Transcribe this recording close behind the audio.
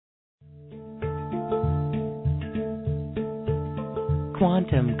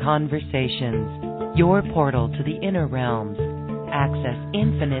Quantum Conversations, your portal to the inner realms. Access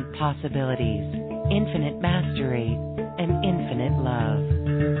infinite possibilities, infinite mastery, and infinite love.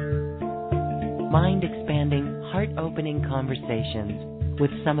 Mind-expanding, heart-opening conversations with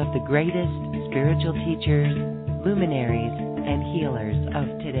some of the greatest spiritual teachers, luminaries, and healers of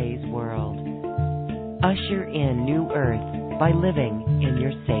today's world. Usher in new earth by living in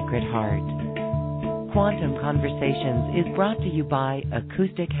your sacred heart. Quantum Conversations is brought to you by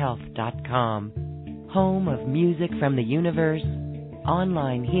AcousticHealth.com, home of music from the universe,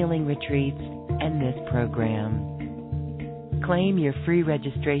 online healing retreats, and this program. Claim your free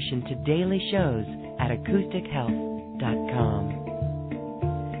registration to daily shows at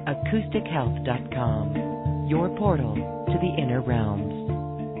AcousticHealth.com. AcousticHealth.com, your portal to the inner realms.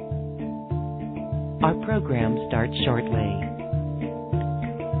 Our program starts shortly.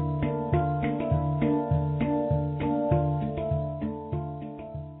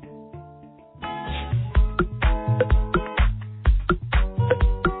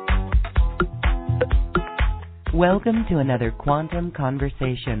 Welcome to another Quantum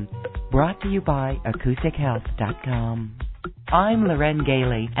Conversation, brought to you by AcousticHealth.com. I'm Loren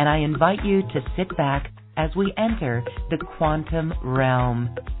Gailey, and I invite you to sit back as we enter the quantum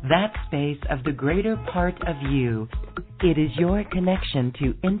realm, that space of the greater part of you. It is your connection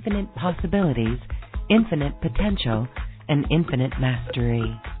to infinite possibilities, infinite potential, and infinite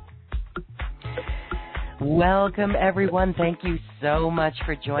mastery. Welcome, everyone. Thank you so much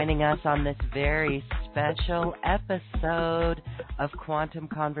for joining us on this very special episode of Quantum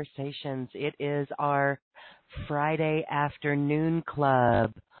Conversations. It is our Friday afternoon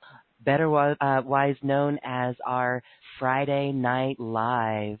club, better wise known as our Friday Night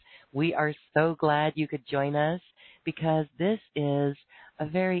Live. We are so glad you could join us because this is a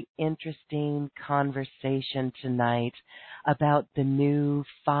very interesting conversation tonight about the new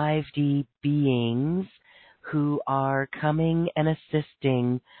 5D beings who are coming and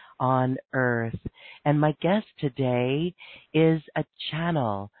assisting on Earth. And my guest today is a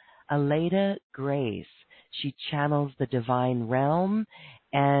channel, Aleda Grace. She channels the divine realm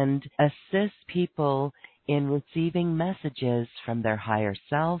and assists people in receiving messages from their higher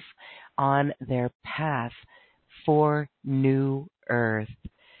self on their path for New Earth.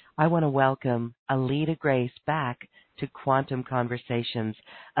 I want to welcome Aleda Grace back to Quantum Conversations.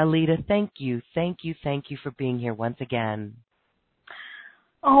 Aleda, thank you for being here once again.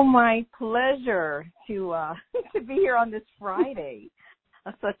 Oh, my pleasure to be here on this Friday.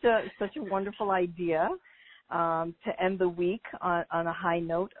 Such a wonderful idea to end the week on a high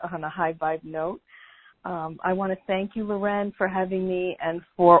note, on a high vibe note. I want to thank you, Loren, for having me and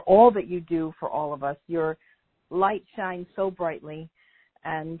for all that you do for all of us. Your light shines so brightly,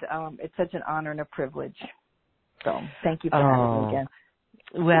 and it's such an honor and a privilege. So thank you for having me again.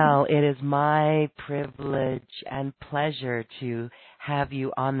 Well, it is my privilege and pleasure to have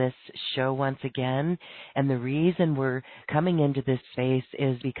you on this show once again. And the reason we're coming into this space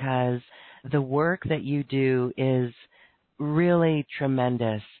is because the work that you do is really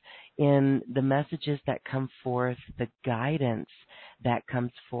tremendous in the messages that come forth, the guidance that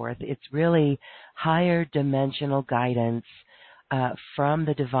comes forth. It's really higher dimensional guidance from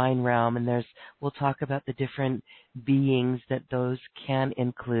the divine realm, and we'll talk about the different beings that those can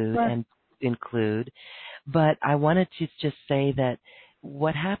include and include. But I wanted to just say that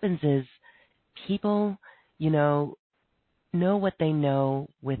what happens is people, know what they know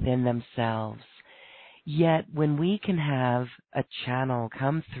within themselves. Yet when we can have a channel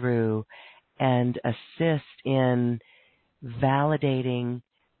come through and assist in validating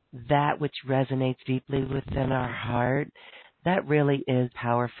that which resonates deeply within our heart, that really is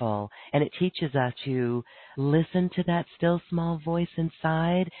powerful, and it teaches us to listen to that still small voice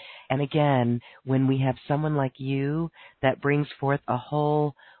inside. And again, when we have someone like you that brings forth a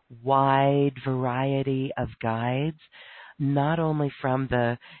whole wide variety of guides, not only from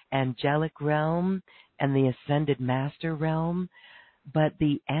the angelic realm and the ascended master realm, but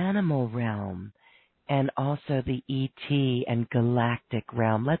the animal realm, and also the ET and galactic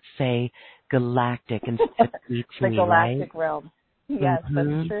realm. Let's say galactic instead of ET, the galactic right? realm. Yes,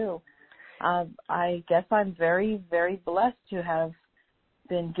 Mm-hmm. That's true. I guess I'm very, very blessed to have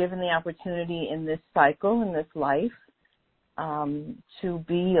been given the opportunity in this cycle, in this life, to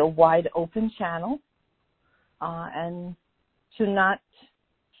be a wide open channel and to not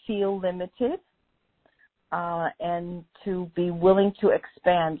feel limited and to be willing to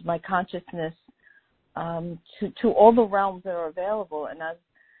expand my consciousness to all the realms that are available. And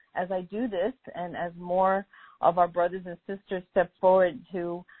as I do this, and as more of our brothers and sisters step forward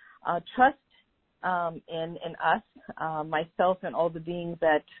to trust in us, myself, and all the beings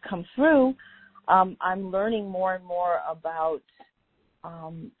that come through, I'm learning more and more about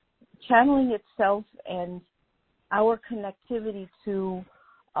channeling itself and our connectivity to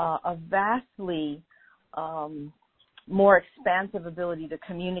a vastly more expansive ability to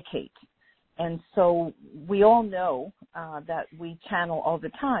communicate. And so we all know that we channel all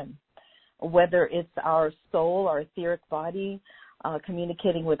the time, whether it's our soul, our etheric body,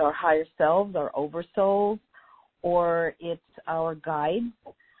 communicating with our higher selves, our oversouls, or it's our guides,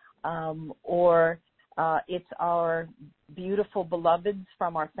 or it's our beautiful beloveds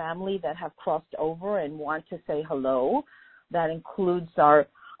from our family that have crossed over and want to say hello. That includes our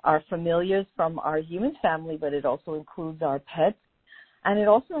familiars from our human family, but it also includes our pets. And it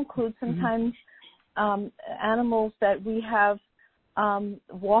also includes sometimes animals that we have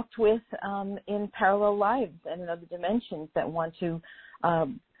walked with in parallel lives and in other dimensions that want to,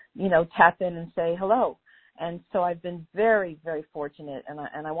 tap in and say hello. And so I've been very, very fortunate,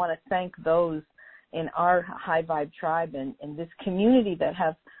 and I want to thank those in our High Vibe tribe and in this community that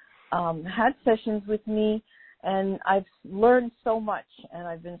have had sessions with me, and I've learned so much, and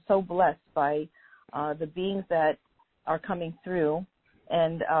I've been so blessed by the beings that are coming through.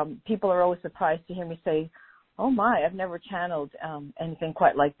 And people are always surprised to hear me say, oh my, I've never channeled anything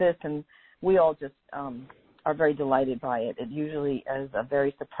quite like this. And we all just are very delighted by it. It usually is a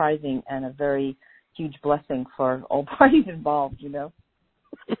very surprising and a very huge blessing for all parties involved,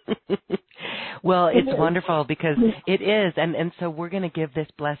 Well, it's wonderful because it is. And so we're going to give this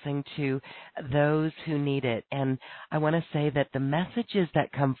blessing to those who need it. And I want to say that the messages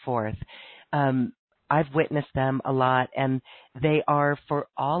that come forth, I've witnessed them a lot, and they are for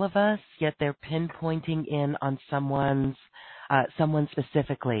all of us, yet they're pinpointing in on someone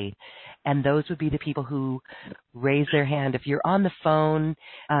specifically. And those would be the people who raise their hand. If you're on the phone,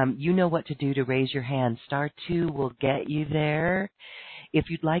 you know what to do to raise your hand. *2 will get you there. If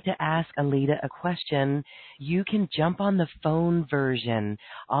you'd like to ask Alida a question, you can jump on the phone version,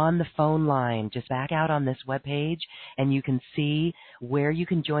 on the phone line. Just back out on this webpage, and you can see where you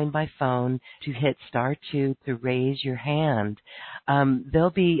can join by phone to hit *2 to raise your hand. There'll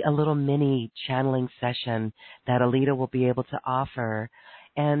be a little mini channeling session that Alida will be able to offer.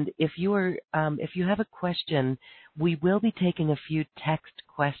 And if you have a question, we will be taking a few text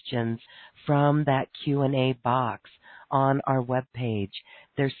questions from that Q&A box on our webpage.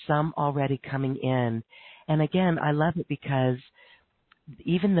 There's some already coming in. And again, I love it because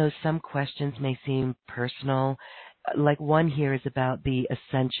even though some questions may seem personal, like one here is about the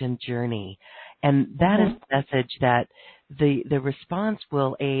ascension journey. And that is a message that the response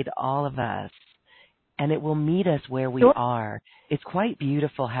will aid all of us, and it will meet us where we are. It's quite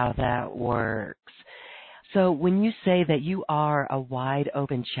beautiful how that works. So when you say that you are a wide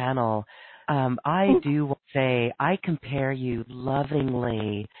open channel, I do say I compare you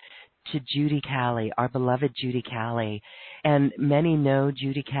lovingly to Judy Callie, our beloved Judy Callie. And many know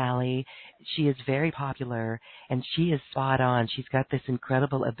Judy Callie. She is very popular, and she is spot on. She's got this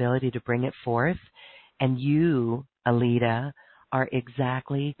incredible ability to bring it forth. And you, Alida, are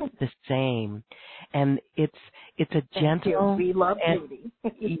exactly the same. And it's a gentle. We love Judy.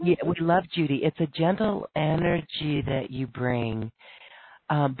 Yeah, we love Judy. It's a gentle energy that you bring.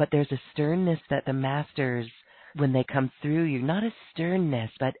 But there's a sternness that the masters, when they come through you, not a sternness,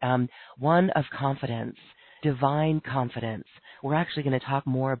 but one of confidence, divine confidence. We're actually going to talk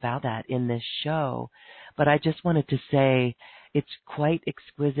more about that in this show. But I just wanted to say it's quite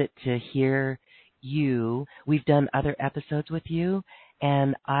exquisite to hear you. We've done other episodes with you,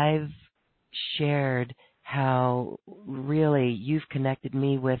 and I've shared how really you've connected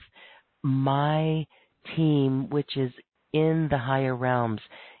me with my team, which is in the higher realms.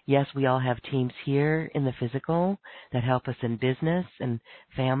 Yes, we all have teams here in the physical that help us in business and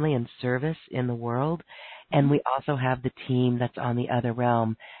family and service in the world. And we also have the team that's on the other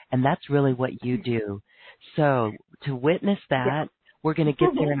realm. And that's really what you do. So to witness that, we're going to get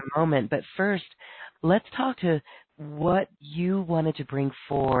there in a moment. But first, let's talk to what you wanted to bring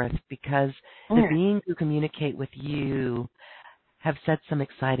forth, because the beings who communicate with you have said some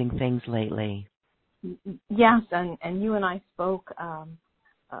exciting things lately. Yes, and you and I spoke a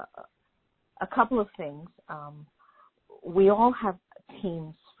couple of things. We all have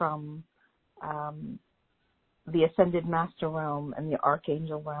teams from the Ascended Master Realm and the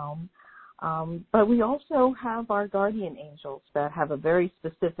Archangel Realm, but we also have our guardian angels that have a very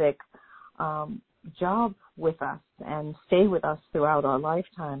specific job with us and stay with us throughout our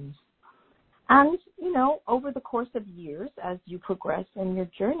lifetimes. And, over the course of years, as you progress in your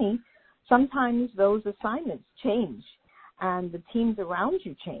journey, sometimes those assignments change and the teams around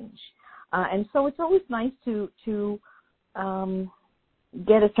you change. And so it's always nice to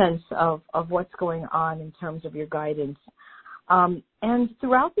get a sense of what's going on in terms of your guidance. And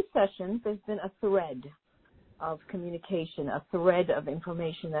throughout the sessions, there's been a thread of communication, a thread of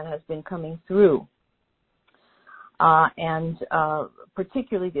information that has been coming through. And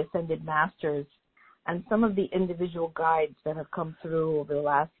particularly the Ascended Masters and some of the individual guides that have come through over the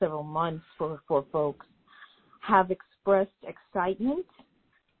last several months for folks have expressed excitement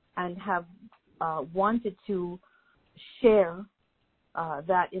and have wanted to share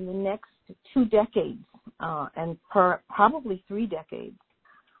that in the next 2 decades and probably 3 decades,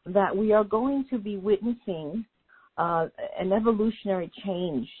 that we are going to be witnessing an evolutionary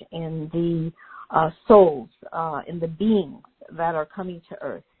change in the souls, in the beings that are coming to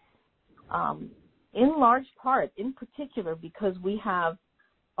Earth. In large part, in particular, because we have,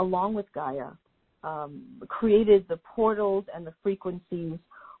 along with Gaia, created the portals and the frequencies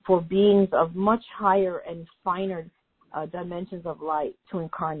for beings of much higher and finer dimensions of light to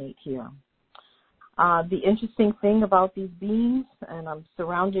incarnate here. The interesting thing about these beings, and I'm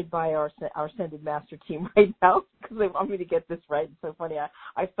surrounded by our Ascended Master team right now because they want me to get this right. It's so funny.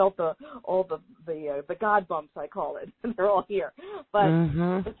 I felt all the God bumps, I call it. They're all here. But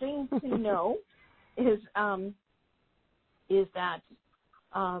the thing to know is that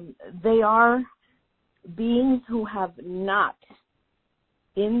they are beings who have not,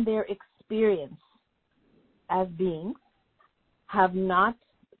 in their experience as beings, have not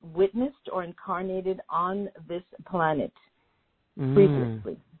witnessed or incarnated on this planet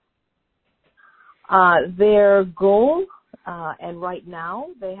previously. Their goal, and right now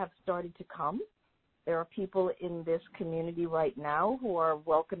they have started to come. There are people in this community right now who are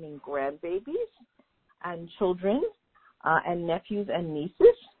welcoming grandbabies and children and nephews and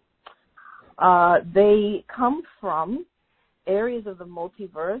nieces. They come from areas of the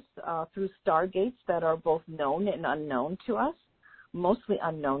multiverse through stargates that are both known and unknown to us, mostly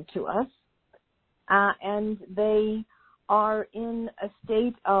unknown to us. And they are in a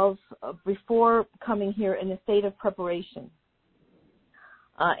state of, before coming here, in a state of preparation.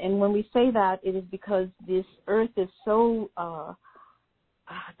 And when we say that, it is because this Earth is so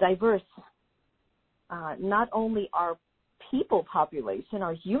diverse. Not only our people population,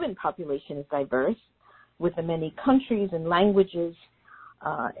 our human population is diverse, with the many countries and languages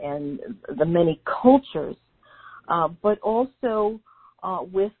and the many cultures, but also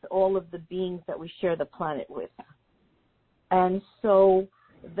with all of the beings that we share the planet with. And so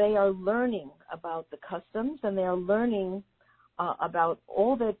they are learning about the customs, and they are learning about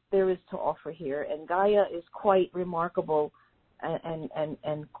all that there is to offer here. And Gaia is quite remarkable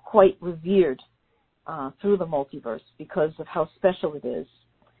and quite revered through the multiverse because of how special it is.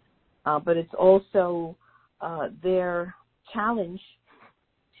 But it's also their challenge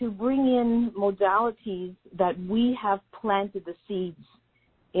to bring in modalities that we have planted the seeds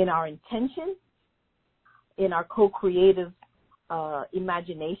in our intention, in our co-creative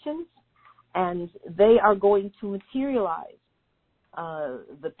imaginations, and they are going to materialize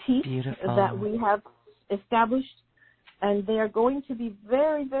the peace Beautiful. that we have established, and they are going to be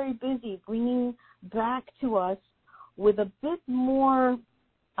very, very busy bringing back to us with a bit more,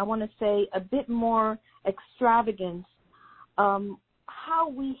 I want to say, a bit more extravagance, how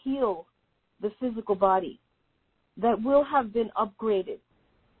we heal the physical body that will have been upgraded.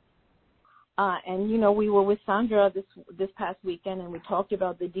 And, you know, we were with Sandra this past weekend, and we talked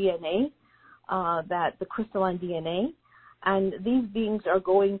about the DNA, that the crystalline DNA, and these beings are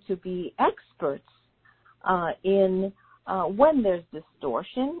going to be experts in when there's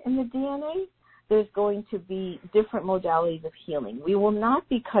distortion in the DNA. There's going to be different modalities of healing. We will not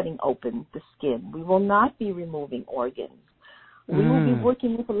be cutting open the skin. We will not be removing organs. We will be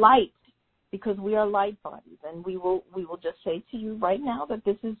working with light because we are light bodies. And we will just say to you right now that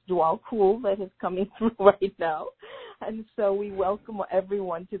this is Dual Cool that is coming through right now. And so we welcome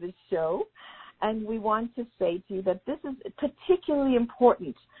everyone to this show. And we want to say to you that this is particularly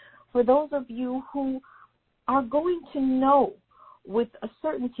important for those of you who are going to know with a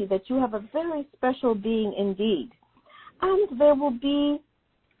certainty that you have a very special being indeed. And there will be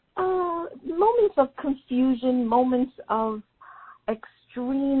moments of confusion, moments of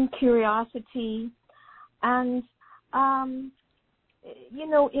extreme curiosity. And, you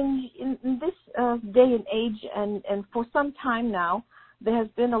know, in this day and age, and for some time now, there has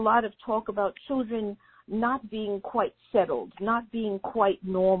been a lot of talk about children not being quite settled, not being quite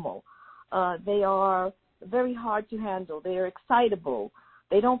normal. They are very hard to handle. They are excitable.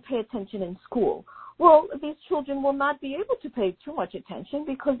 They don't pay attention in school. Well, these children will not be able to pay too much attention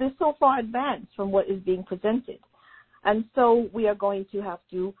because they're so far advanced from what is being presented. And so we are going to have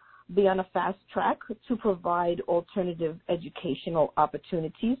to be on a fast track to provide alternative educational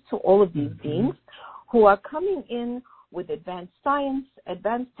opportunities to all of these beings who are coming in with advanced science,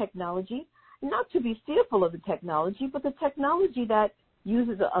 advanced technology, not to be fearful of the technology, but the technology that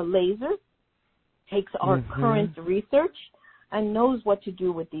uses a laser, takes our current research, and knows what to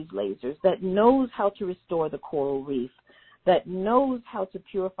do with these lasers, that knows how to restore the coral reef, that knows how to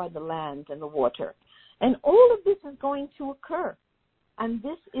purify the land and the water. And all of this is going to occur. And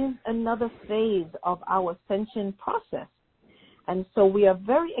this is another phase of our ascension process. And so we are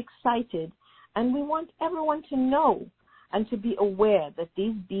very excited, and we want everyone to know and to be aware that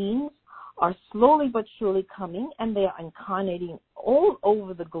these beings are slowly but surely coming, and they are incarnating all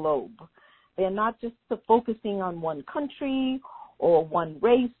over the globe. They are not just focusing on one country or one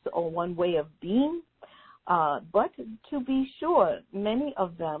race or one way of being, but to be sure, many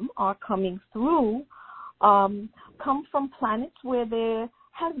of them are coming through, come from planets where there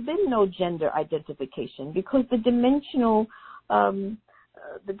has been no gender identification, because the dimensional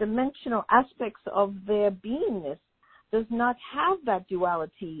aspects of their beingness does not have that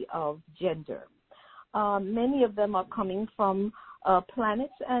duality of gender. Many of them are coming from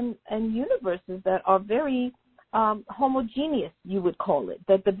planets and universes that are very homogeneous, you would call it,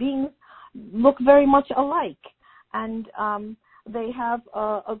 that the beings look very much alike. And they have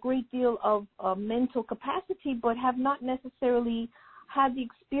a great deal of mental capacity, but have not necessarily had the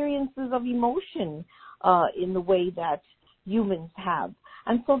experiences of emotion in the way that humans have.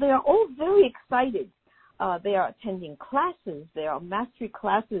 And so they are all very excited. They are attending classes. They are mastery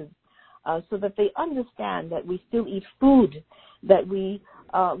classes so that they understand that we still eat food, that we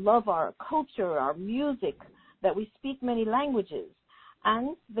love our culture, our music, that we speak many languages.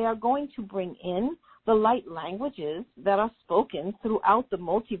 And they are going to bring in the light languages that are spoken throughout the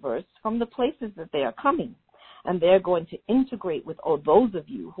multiverse from the places that they are coming. And they're going to integrate with all those of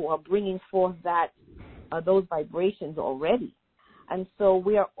you who are bringing forth those vibrations already. And so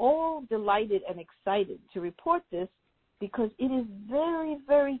we are all delighted and excited to report this, because it is very,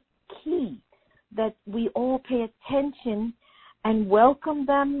 very key that we all pay attention and welcome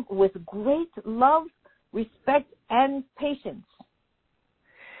them with great love, respect, and patience.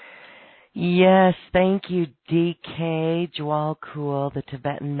 Yes, thank you, DK Djwhal Khul, the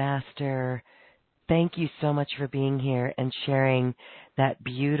Tibetan master. Thank you so much for being here and sharing that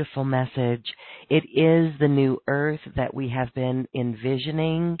beautiful message. It is the new earth that we have been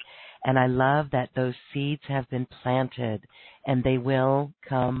envisioning, and I love that those seeds have been planted and they will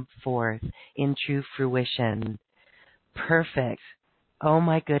come forth in true fruition. Perfect. Oh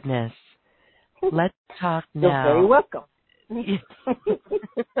my goodness. Let's talk now. You're very welcome.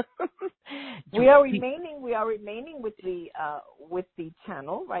 We are remaining with the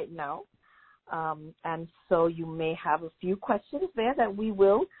channel right now. And so you may have a few questions there that we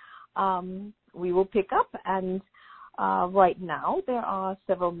will pick up. And right now there are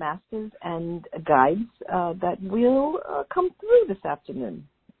several masters and guides that will come through this afternoon,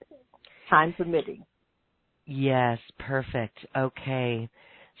 time permitting. Yes, perfect. Okay.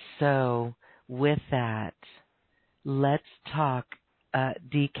 So with that, let's talk.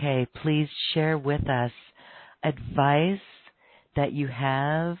 DK, please share with us advice that you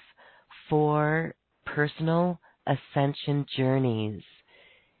have for personal ascension journeys.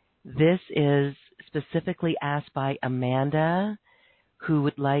 This is specifically asked by Amanda, who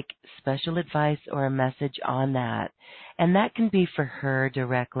would like special advice or a message on that. And that can be for her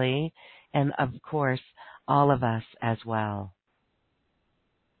directly, and of course, all of us as well.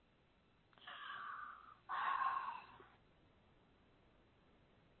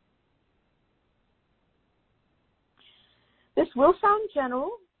 This will sound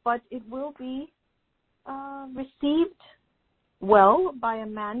general, but it will be received well by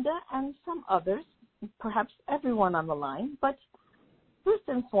Amanda and some others, perhaps everyone on the line. But first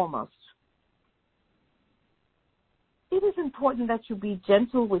and foremost, it is important that you be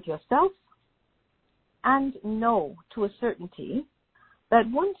gentle with yourself and know to a certainty that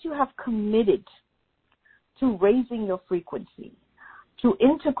once you have committed to raising your frequency, to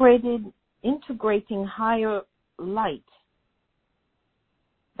integrating higher light,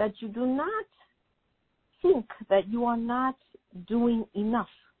 that you do not think that you are not doing enough.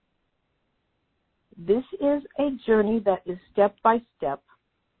 This is a journey that is step by step,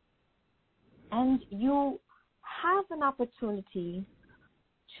 and you have an opportunity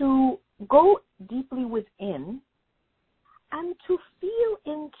to go deeply within and to feel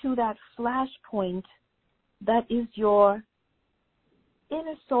into that flash point that is your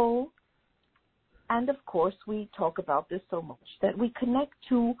inner soul. And of course, we talk about this so much, that we connect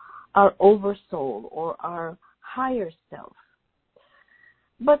to our oversoul or our higher self.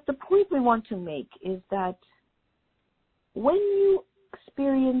 But the point we want to make is that when you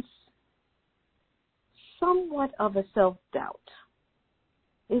experience somewhat of a self-doubt,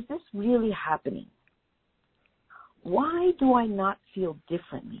 is this really happening? Why do I not feel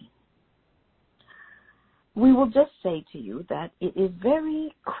differently? We will just say to you that it is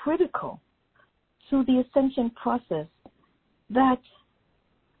very critical to the ascension process that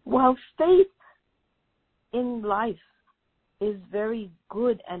while faith in life is very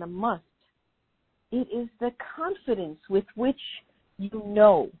good and a must, it is the confidence with which you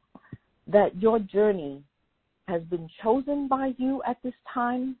know that your journey has been chosen by you at this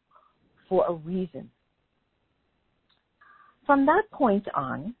time for a reason. From that point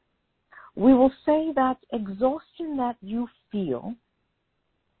on, we will say that exhaustion that you feel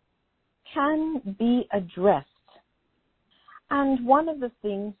can be addressed. And one of the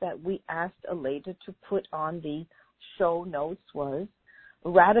things that we asked Aleda to put on the show notes was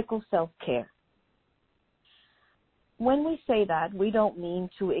radical self-care. When we say that, we don't mean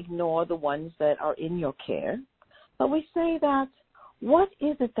to ignore the ones that are in your care, but we say that what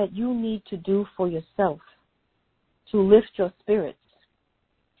is it that you need to do for yourself to lift your spirits?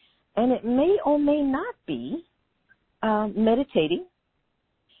 And it may or may not be meditating,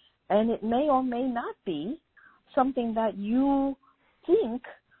 and it may or may not be something that you think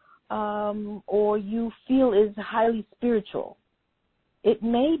or you feel is highly spiritual. It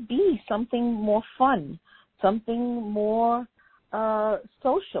may be something more fun, something more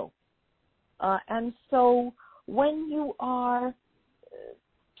social. And so when you are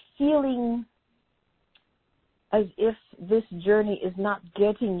feeling as if this journey is not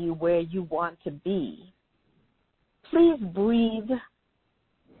getting you where you want to be, please breathe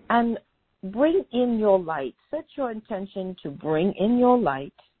and bring in your light. Set your intention to bring in your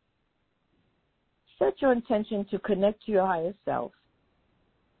light. Set your intention to connect to your higher self.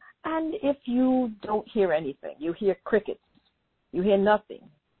 And if you don't hear anything, you hear crickets, you hear nothing,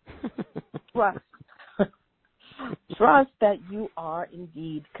 trust. Trust that you are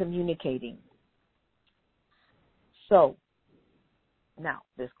indeed communicating. So, now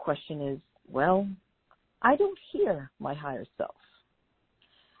this question is, well, I don't hear my higher self.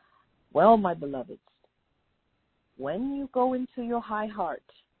 Well, my beloveds, when you go into your high heart,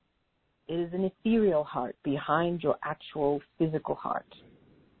 it is an ethereal heart behind your actual physical heart.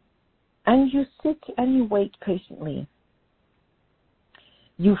 And you sit and you wait patiently.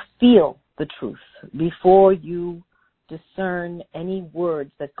 You feel the truth before you discern any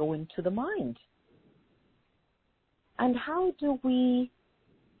words that go into the mind. And how do we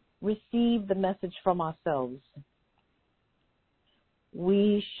receive the message from ourselves?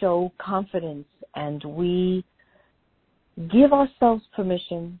 We show confidence and we give ourselves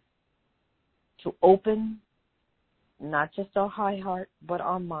permission to open not just our high heart, but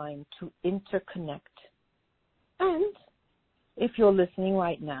our mind to interconnect. And if you're listening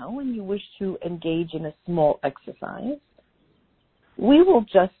right now and you wish to engage in a small exercise, we will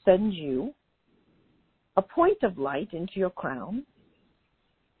just send you a point of light into your crown.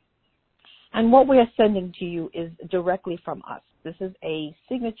 And what we are sending to you is directly from us. This is a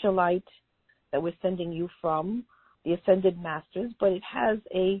signature light that we're sending you from the Ascended Masters, but it has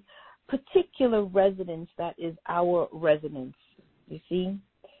a particular resonance that is our resonance, you see?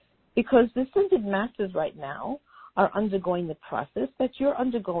 Because the Ascended Masters right now are undergoing the process that you're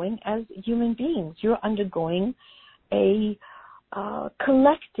undergoing as human beings. You're undergoing a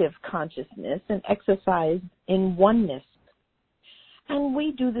collective consciousness and exercise in oneness. And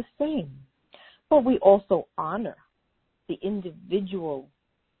we do the same. But we also honor the individual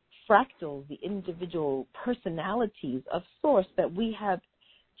fractals, the individual personalities of Source that we have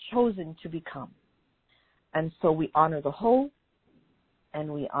chosen to become. And so we honor the whole,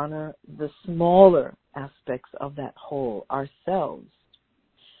 and we honor the smaller aspects of that whole, ourselves.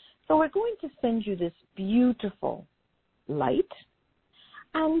 So we're going to send you this beautiful light,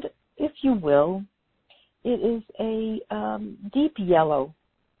 and if you will, it is a deep yellow.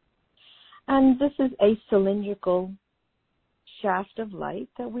 And this is a cylindrical shaft of light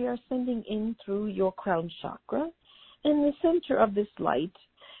that we are sending in through your crown chakra. In the center of this light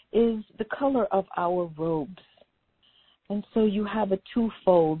is the color of our robes. And so you have a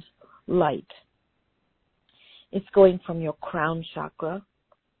twofold light. It's going from your crown chakra.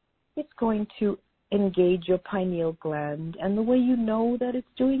 It's going to engage your pineal gland. And the way you know that it's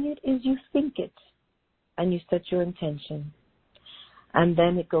doing it is you think it and you set your intention. And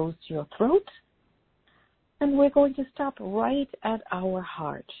then it goes to your throat. And we're going to stop right at our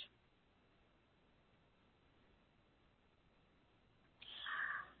heart.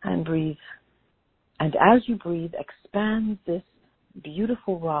 And breathe. And as you breathe, expand this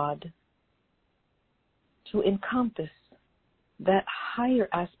beautiful rod to encompass that higher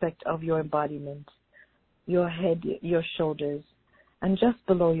aspect of your embodiment, your head, your shoulders, and just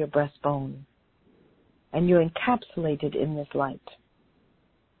below your breastbone. And you're encapsulated in this light.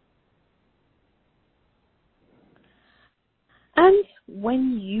 And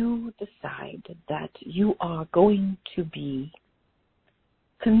when you decide that you are going to be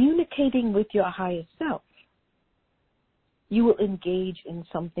communicating with your higher self, you will engage in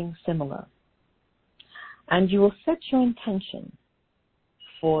something similar. And you will set your intention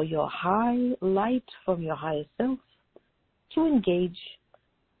for your high light from your higher self to engage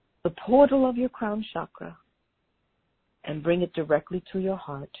the portal of your crown chakra and bring it directly to your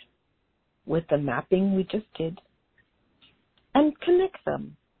heart with the mapping we just did, and connect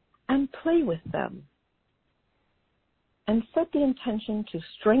them and play with them and set the intention to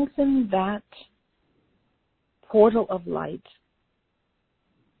strengthen that portal of light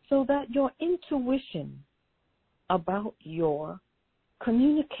so that your intuition about your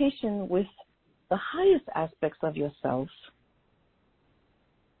communication with the highest aspects of yourself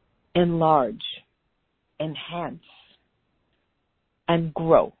enlarge, enhance, and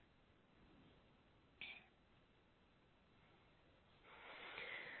grow.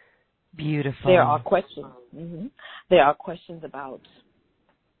 Beautiful. There are questions. There are questions about,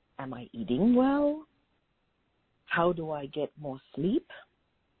 am I eating well? How do I get more sleep?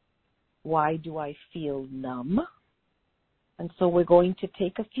 Why do I feel numb? And so we're going to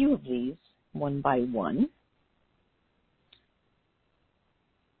take a few of these one by one.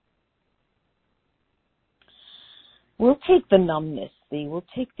 We'll take the numbness, we'll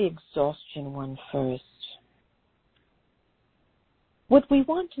take the exhaustion one first. What we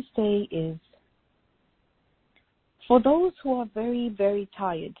want to say is, for those who are very, very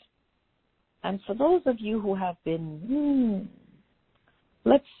tired, and for those of you who have been,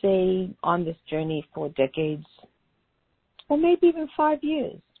 let's say, on this journey for decades, or maybe even 5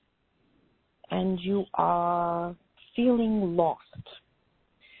 years, and you are feeling lost,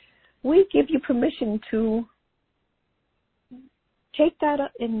 we give you permission to take that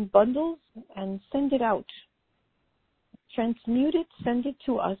in bundles and send it out. Transmute it, send it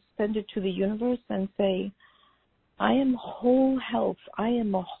to us, send it to the universe, and say, I am whole health. I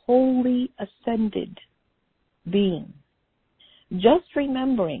am a wholly ascended being. Just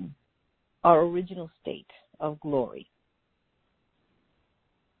remembering our original state of glory.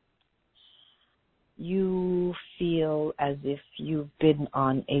 You feel as if you've been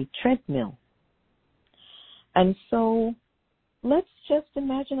on a treadmill. And so let's just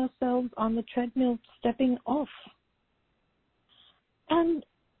imagine ourselves on the treadmill stepping off. And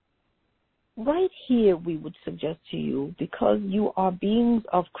right here we would suggest to you, because you are beings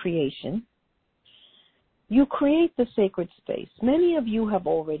of creation, you create the sacred space. Many of you have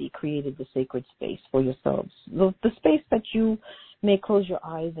already created the sacred space for yourselves. The space that you may close your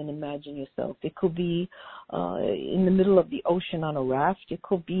eyes and imagine yourself. It could be in the middle of the ocean on a raft. It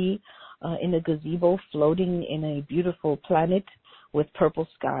could be in a gazebo floating in a beautiful planet with purple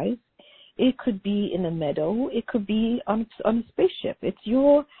skies. It could be in a meadow. It could be on a spaceship. It's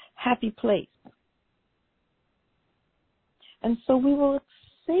your happy place. And so we will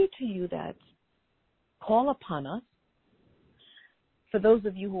say to you that, call upon us. For those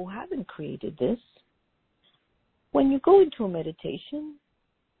of you who haven't created this, when you go into a meditation,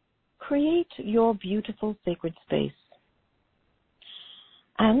 create your beautiful sacred space.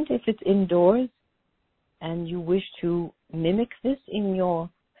 And if it's indoors and you wish to mimic this in your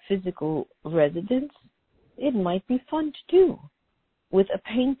physical residence, it might be fun to do with a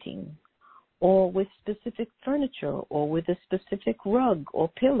painting or with specific furniture or with a specific rug or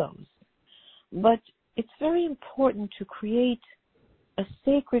pillows. But it's very important to create a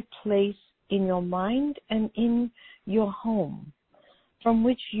sacred place in your mind and in your home from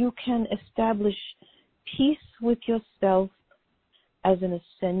which you can establish peace with yourself as an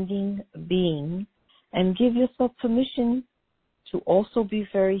ascending being and give yourself permission to also be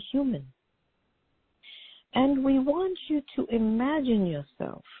very human. And we want you to imagine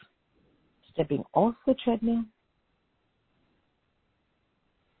yourself stepping off the treadmill,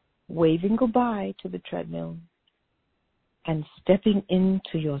 waving goodbye to the treadmill, and stepping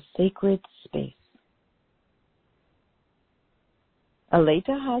into your sacred space.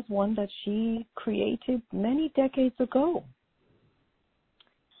 Aleta has one that she created many decades ago.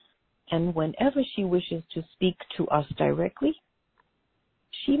 And whenever she wishes to speak to us directly,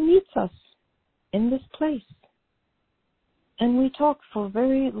 she meets us in this place. And we talk for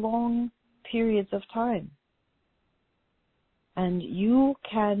very long periods of time. And you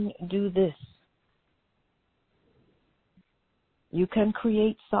can do this. You can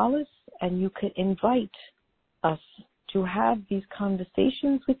create solace, and you can invite us to have these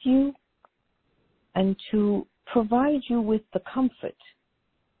conversations with you and to provide you with the comfort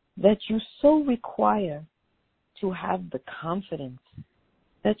that you so require to have the confidence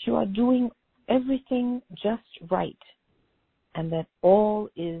that you are doing everything just right and that all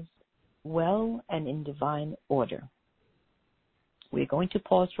is well and in divine order. We're going to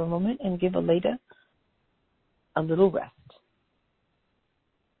pause for a moment and give Aleda a little rest.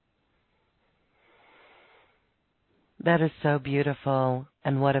 That is so beautiful,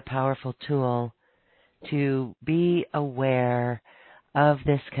 and what a powerful tool to be aware of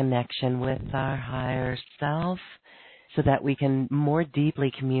this connection with our higher self so that we can more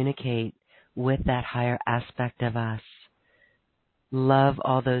deeply communicate with that higher aspect of us. Love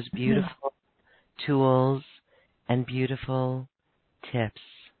all those beautiful tools and beautiful tips.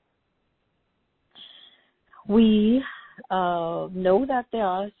 We know that there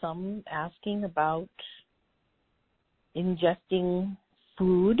are some asking about ingesting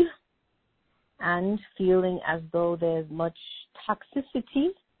food and feeling as though there's much toxicity.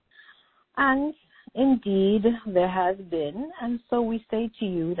 And indeed, there has been. And so we say to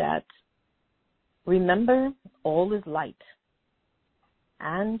you that, remember, all is light.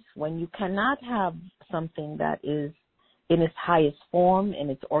 And when you cannot have something that is in its highest form, in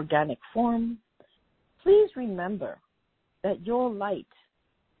its organic form, please remember that your light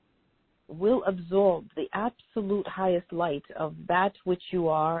will absorb the absolute highest light of that which you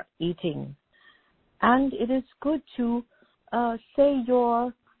are eating. And it is good to say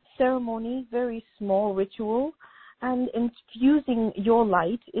your ceremony, very small ritual, and infusing your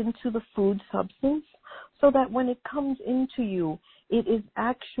light into the food substance so that when it comes into you, it is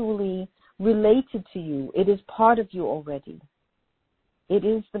actually related to you. It is part of you already. It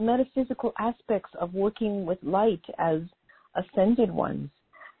is the metaphysical aspects of working with light as ascended ones,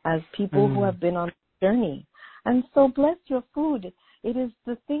 as people who have been on the journey. And so bless your food. It is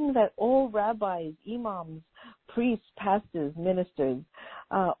the thing that all rabbis, imams, priests, pastors, ministers,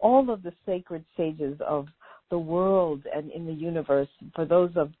 all of the sacred sages of the world and in the universe, for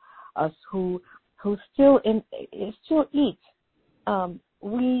those of us who still eat,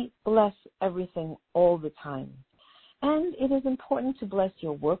 we bless everything all the time. And it is important to bless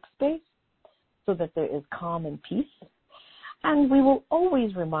your workspace so that there is calm and peace. And we will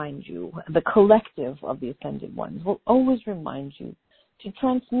always remind you, the collective of the Ascended Ones will always remind you to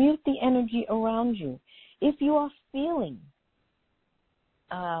transmute the energy around you. If you are feeling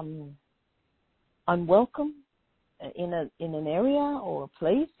unwelcome in an area or a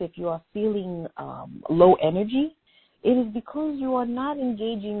place, if you are feeling low energy, it is because you are not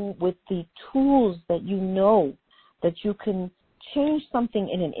engaging with the tools that you know that you can change something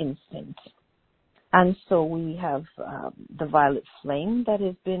in an instant. And so we have the violet flame that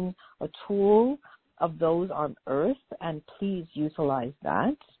has been a tool of those on earth, and please utilize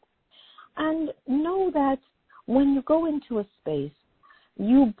that. And know that when you go into a space,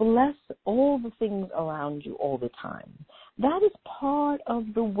 you bless all the things around you all the time. That is part of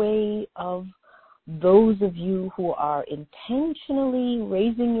the way of those of you who are intentionally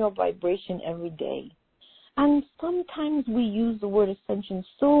raising your vibration every day. And sometimes we use the word ascension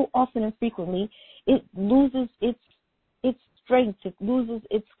so often and frequently, it loses its strength, it loses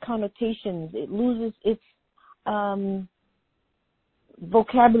its connotations, it loses its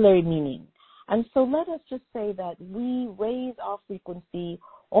vocabulary meaning. And so let us just say that we raise our frequency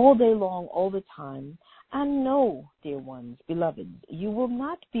all day long, all the time. And know, dear ones, beloveds, you will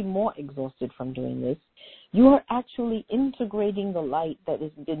not be more exhausted from doing this. You are actually integrating the light that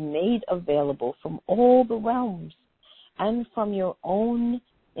has been made available from all the realms and from your own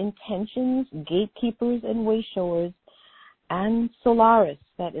intentions, gatekeepers and way showers, and Solaris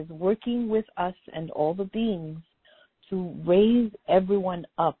that is working with us and all the beings to raise everyone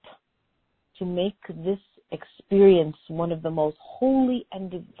up, to make this experience one of the most holy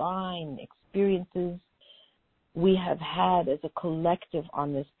and divine experiences we have had as a collective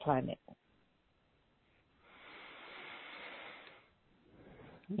on this planet.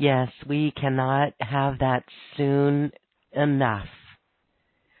 Yes, we cannot have that soon enough.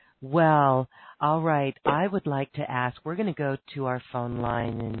 Well, all right. I would like to ask, we're going to go to our phone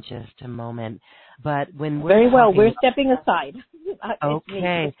line in just a moment, but when we're Very well, talking, we're stepping aside.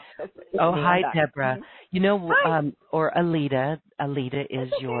 Okay. Oh, hi, Deborah. You know, Hi. or Aleda. Aleda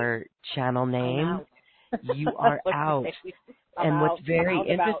is your channel name. You are out. And what's very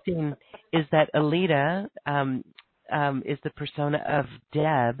interesting is that Aleda is the persona of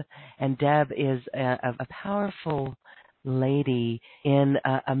Deb, and Deb is a powerful lady in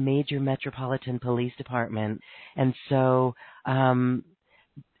a major metropolitan police department. And so Alita,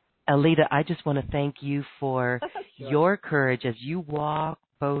 I just want to thank you for Sure. your courage as you walk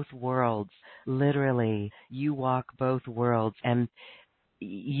both worlds. Literally, you walk both worlds, and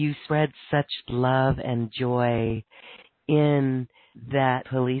you spread such love and joy in that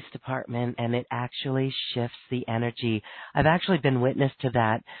police department, and it actually shifts the energy. I've actually been witness to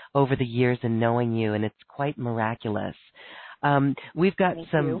that over the years in knowing you, and it's quite miraculous. We've got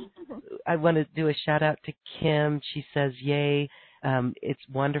Thank some, you. I want to do a shout out to Kim. She says, yay, it's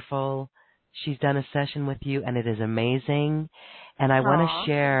wonderful. She's done a session with you, and it is amazing. And I want to Aw,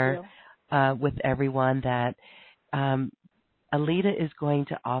 share thank with everyone that Alita is going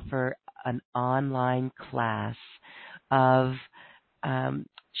to offer an online class of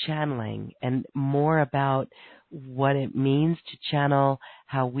channeling and more about what it means to channel,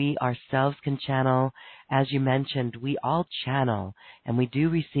 how we ourselves can channel. As you mentioned, we all channel and we do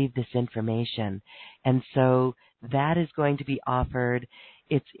receive this information. And so that is going to be offered.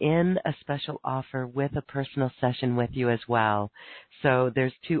 It's in a special offer with a personal session with you as well. So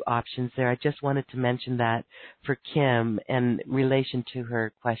there's two options there. I just wanted to mention that for Kim in relation to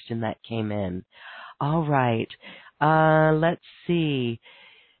her question that came in. All right. Let's see.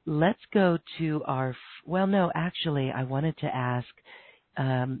 Let's go to our, well, no, actually, I wanted to ask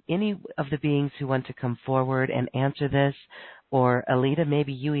any of the beings who want to come forward and answer this, or Alita,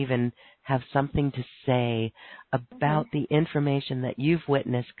 maybe you even have something to say about the information that you've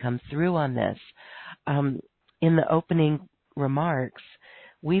witnessed come through on this. In the opening remarks,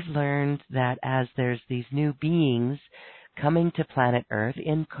 we've learned that as there's these new beings coming to planet Earth,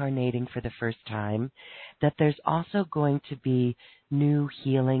 incarnating for the first time, that there's also going to be new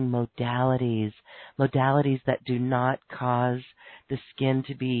healing modalities that do not cause the skin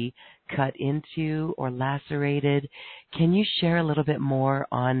to be cut into or lacerated. Can you share a little bit more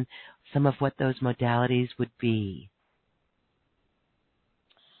on some of what those modalities would be?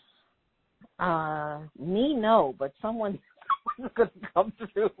 Me, no, but someone's going to come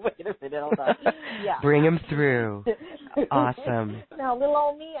through. Wait a minute, hold on. Yeah. Bring them through. Awesome. Now, little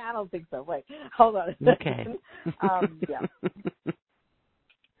old me, I don't think so. Wait, hold on a second. Okay. Yeah.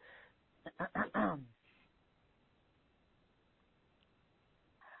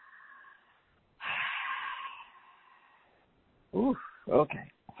 Oof,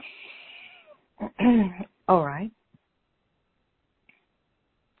 okay. All right.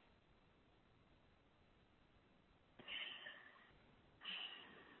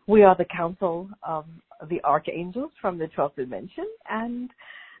 We are the Council of the Archangels from the 12th Dimension, and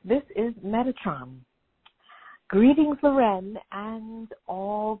this is Metatron. Greetings, Loren, and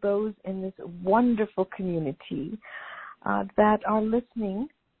all those in this wonderful community that are listening.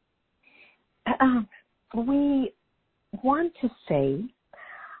 We want to say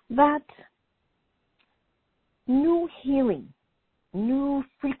that new healing, new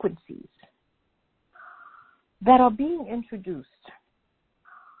frequencies that are being introduced,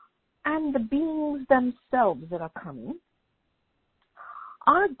 and the beings themselves that are coming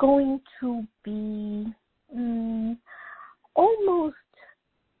are going to be almost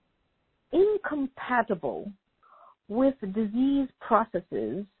incompatible with disease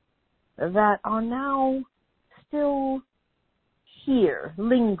processes that are now still here,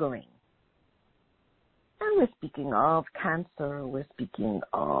 lingering. And we're speaking of cancer, we're speaking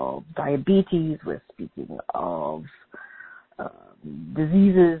of diabetes, we're speaking of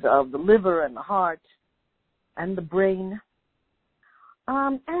diseases of the liver and the heart and the brain.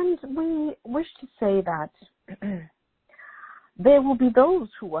 And we wish to say that there will be those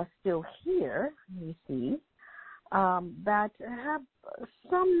who are still here, you see, that have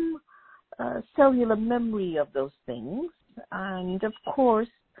some cellular memory of those things. And, of course,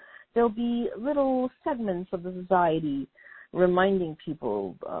 there'll be little segments of the society reminding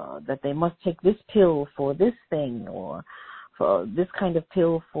people that they must take this pill for this thing, or for this kind of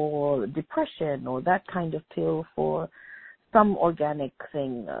pill for depression, or that kind of pill for some organic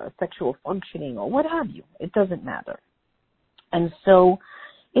thing, sexual functioning, or what have you. It doesn't matter. And so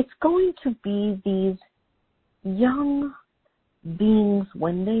it's going to be these young beings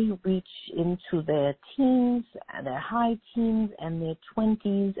when they reach into their teens, their high teens, and their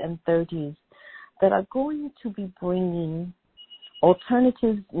 20s and 30s that are going to be bringing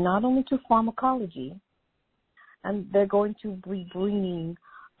alternatives not only to pharmacology, and they're going to be bringing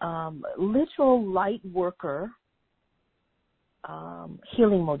literal light worker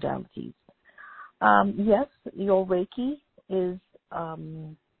healing modalities. Yes, your Reiki is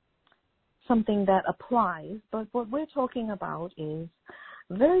something that applies, but what we're talking about is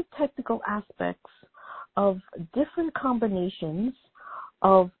very technical aspects of different combinations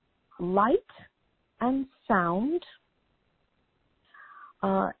of light and sound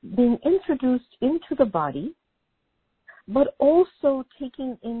being introduced into the body, but also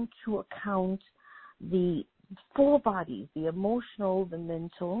taking into account the four bodies, the emotional, the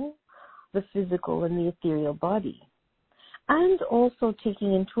mental, the physical, and the ethereal body. And also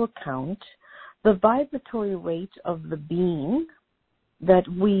taking into account the vibratory rate of the being that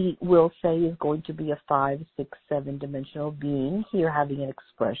we will say is going to be a 5, 6, 7-dimensional being here having an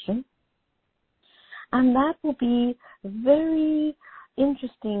expression. And that will be very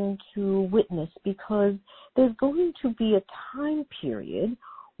interesting to witness because there's going to be a time period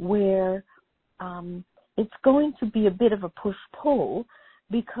where it's going to be a bit of a push-pull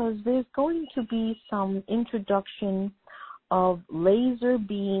because there's going to be some introduction of laser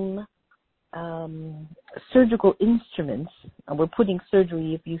beam surgical instruments, and we're putting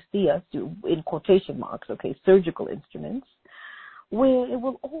surgery, if you see us, in quotation marks, okay, surgical instruments, where it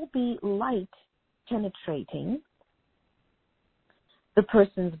will all be light penetrating the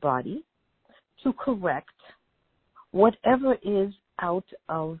person's body to correct whatever is out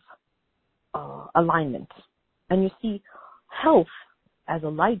of alignment. And you see, health as a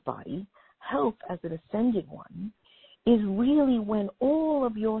light body, health as an ascending one, is really when all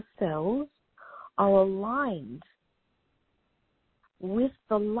of your cells are aligned with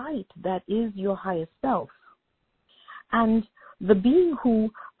the light that is your higher self. And the being who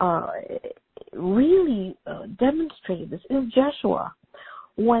really demonstrated this is Joshua.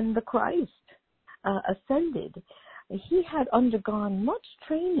 When the Christ ascended, he had undergone much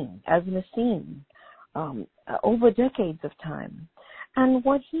training as an Essene over decades of time. And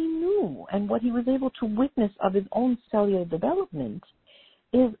what he knew and what he was able to witness of his own cellular development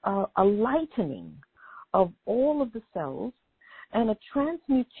is a lightening of all of the cells and a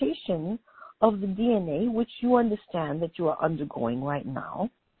transmutation of the DNA, which you understand that you are undergoing right now.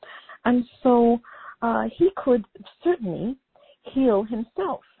 And so he could certainly heal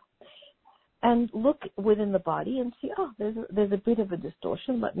himself and look within the body and see, oh, there's a bit of a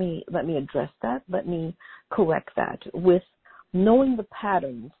distortion. Let me address that. Let me correct that with knowing the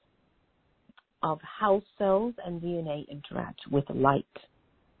patterns of how cells and DNA interact with light.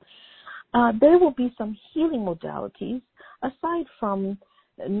 There will be some healing modalities aside from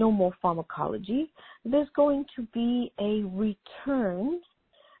no more pharmacology. There's going to be a return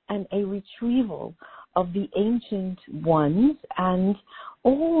and a retrieval of the ancient ones and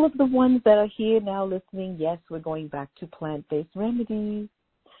all of the ones that are here now listening. Yes, we're going back to plant-based remedies,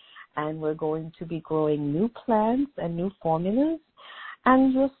 and we're going to be growing new plants and new formulas,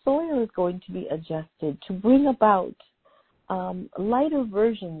 and your soil is going to be adjusted to bring about lighter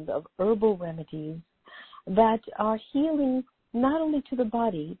versions of herbal remedies that are healing not only to the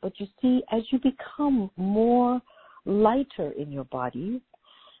body, but you see, as you become more lighter in your body,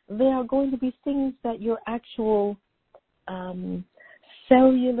 there are going to be things that your actual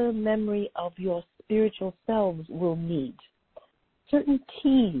cellular memory of your spiritual selves will need. Certain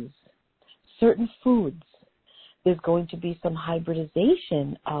teas, certain foods. There's going to be some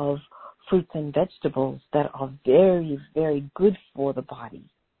hybridization of fruits and vegetables that are very, very good for the body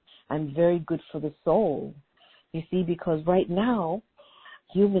and very good for the soul. You see, because right now,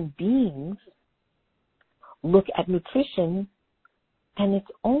 human beings look at nutrition and it's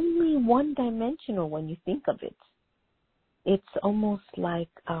only one-dimensional when you think of it. It's almost like,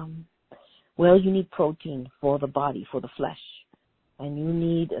 you need protein for the body, for the flesh, and you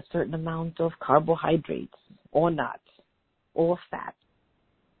need a certain amount of carbohydrates or not, or fat.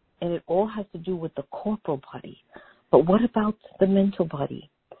 And it all has to do with the corporal body. But what about the mental body?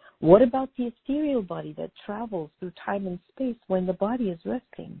 What about the ethereal body that travels through time and space when the body is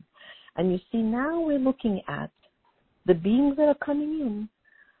resting? And you see, now we're looking at the beings that are coming in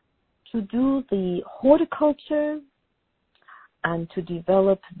to do the horticulture and to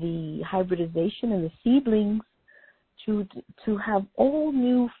develop the hybridization and the seedlings to have all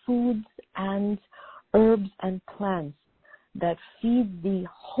new foods and herbs and plants that feed the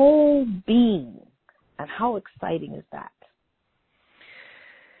whole being. And how exciting is that?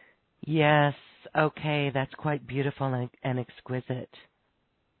 Yes. Okay. That's quite beautiful and exquisite.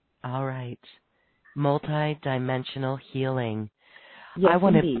 All right. Multi-dimensional healing. Yes,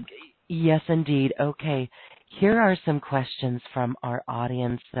 indeed. Yes, indeed. Okay. Here are some questions from our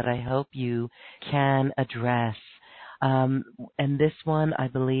audience that I hope you can address. And this one, I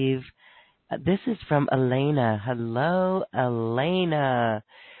believe, this is from Elena. Hello, Elena.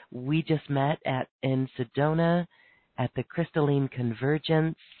 We just met in Sedona at the Crystalline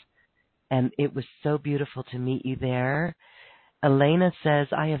Convergence, and it was so beautiful to meet you there. Elena says,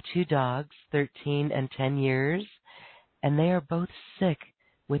 I have 2 dogs, 13 and 10 years, and they are both sick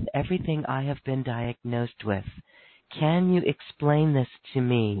with everything I have been diagnosed with. Can you explain this to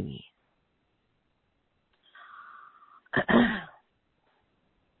me?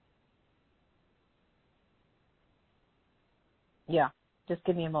 Yeah, just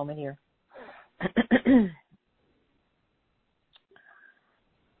give me a moment here.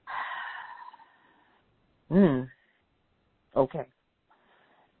 Okay.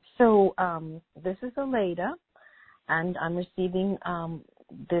 So this is Aleda, and I'm receiving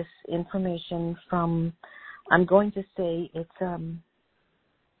this information from, I'm going to say it's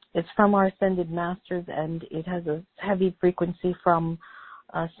from our Ascended Masters, and it has a heavy frequency from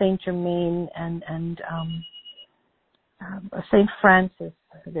Saint Germain and Saint Francis.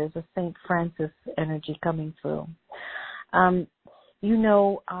 There's a Saint Francis energy coming through. Our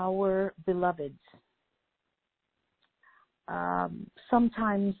beloveds,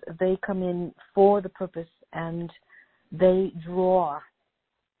 sometimes they come in for the purpose and they draw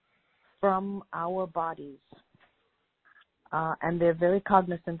from our bodies. And they're very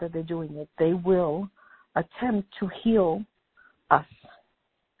cognizant that they're doing it. They will attempt to heal us.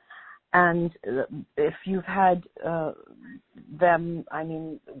 And if you've had them, I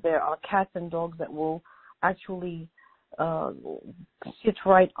mean, there are cats and dogs that will actually sit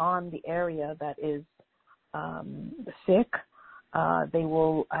right on the area that is sick. They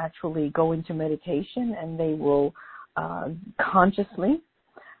will actually go into meditation, and they will consciously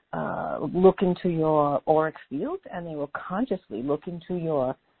look into your auric field, and they will consciously look into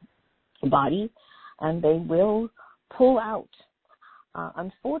your body, and they will pull out.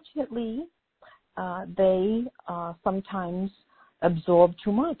 Unfortunately, they sometimes absorb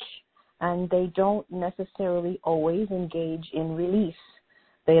too much, and they don't necessarily always engage in release.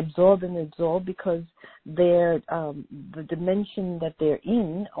 They absorb because they're the dimension that they're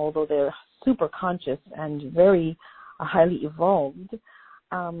in, although they're super conscious and very highly evolved,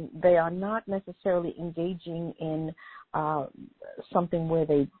 they are not necessarily engaging in something where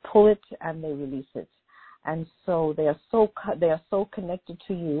they pull it and they release it. And so they are so connected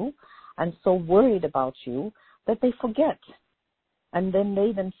to you and so worried about you that they forget. And then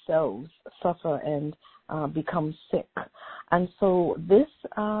they themselves suffer and become sick. And so this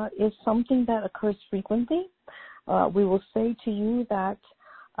is something that occurs frequently. We will say to you that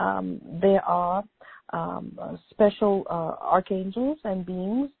there are special archangels and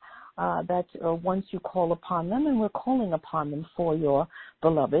beings that once you call upon them, and we're calling upon them for your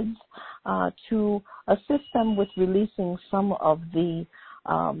beloveds, to assist them with releasing some of the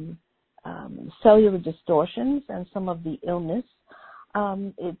cellular distortions and some of the illness.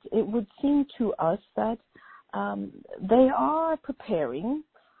 It would seem to us that they are preparing,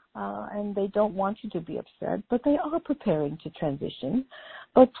 and they don't want you to be upset, but they are preparing to transition.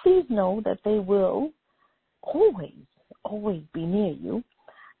 But please know that they will always be near you,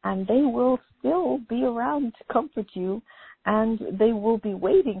 and they will still be around to comfort you, and they will be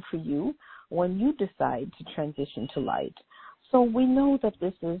waiting for you when you decide to transition to light. So we know that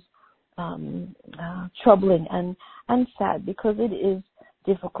this is troubling and sad, because it is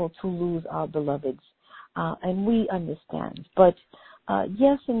difficult to lose our beloveds, and we understand. But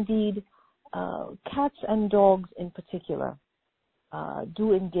yes, indeed, cats and dogs in particular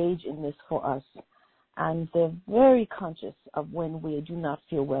do engage in this for us, and they're very conscious of when we do not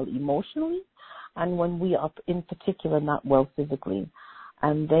feel well emotionally and when we are in particular not well physically,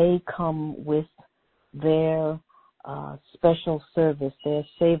 and they come with their special service, their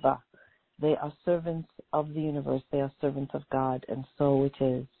seva. They are servants of the universe. They are servants of God, and so it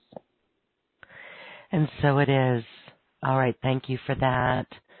is. And so it is. All right, thank you for that.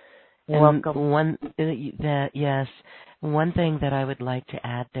 You're welcome. Yes, one thing that I would like to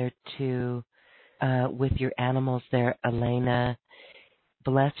add there too, with your animals there, Elena,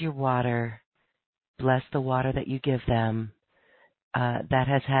 bless your water, bless the water that you give them. That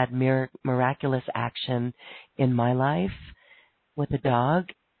has had miraculous action in my life with a dog,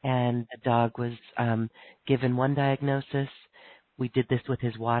 and the dog was given one diagnosis. We did this with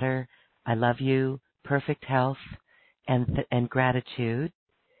his water. I love you, perfect health, and gratitude,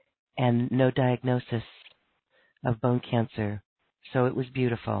 and no diagnosis of bone cancer. So it was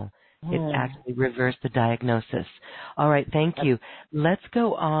beautiful. It actually reversed the diagnosis. All right, thank you. Let's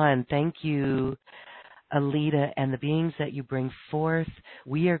go on. Thank you, Aleda, and the beings that you bring forth.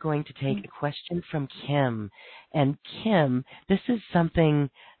 We are going to take a question from Kim. And Kim, this is something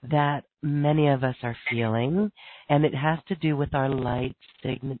that many of us are feeling, and it has to do with our light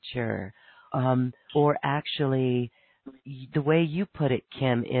signature. Or actually, the way you put it,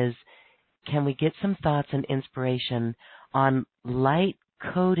 Kim, is can we get some thoughts and inspiration on light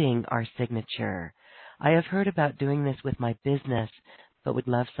coding our signature? I have heard about doing this with my business, but would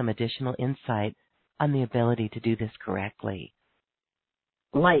love some additional insight on the ability to do this correctly?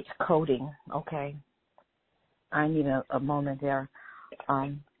 Light coding. Okay. I need a moment there.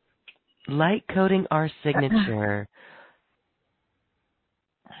 Light coding our signature.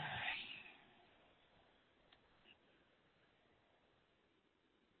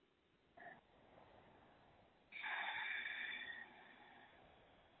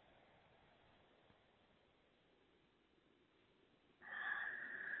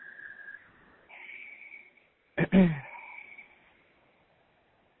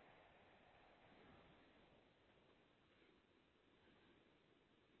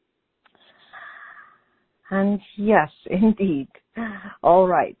 And yes, indeed. All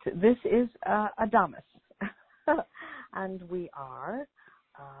right. This is Adamus. And we are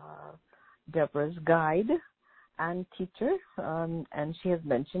Deborah's guide and teacher. And she has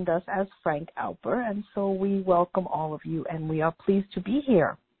mentioned us as Frank Alper. And so we welcome all of you, and we are pleased to be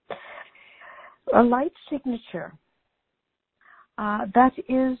here. A light signature that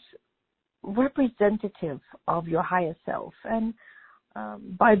is representative of your higher self. And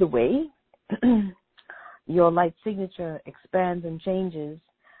by the way, your light signature expands and changes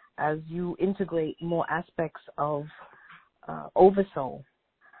as you integrate more aspects of oversoul,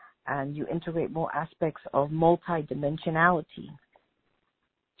 and you integrate more aspects of multidimensionality.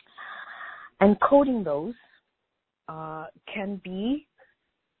 And coding those can be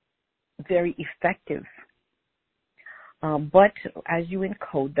very effective. But as you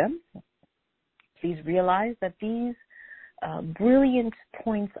encode them, please realize that these brilliant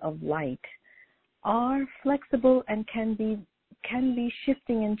points of light are flexible and can be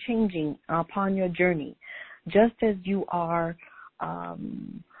shifting and changing upon your journey, just as you are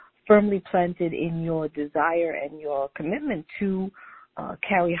firmly planted in your desire and your commitment to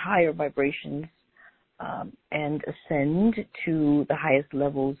carry higher vibrations and ascend to the highest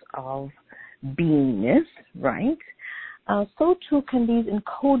levels of beingness, right? So too can these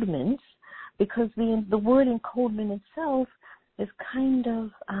encodements, because the word encodement itself is kind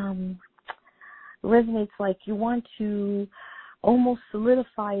of resonates like you want to almost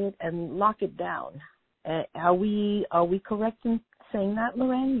solidify it and lock it down. Are we correct in saying that,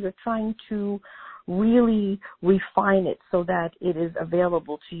 Lorraine? You're trying to really refine it so that it is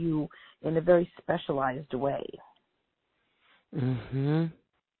available to you in a very specialized way. Mm-hmm.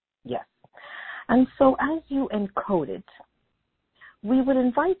 Yes. And so as you encode it, we would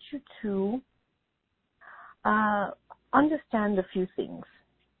invite you to understand a few things.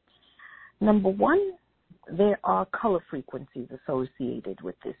 Number one, there are color frequencies associated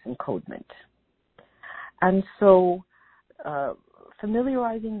with this encodement. And so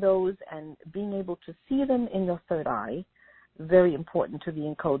familiarizing those and being able to see them in your third eye, very important to the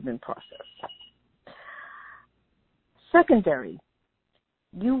encodement process. Secondary,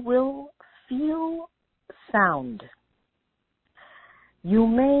 you will feel sound. You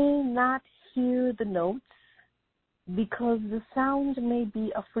may not hear the notes because the sound may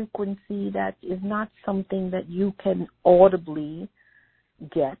be a frequency that is not something that you can audibly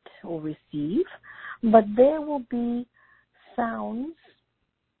get or receive, but there will be sounds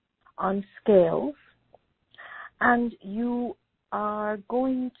on scales, and you are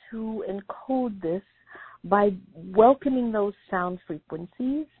going to encode this by welcoming those sound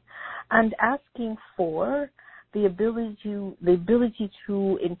frequencies and asking for the ability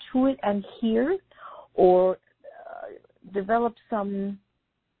to intuit and hear, or develop some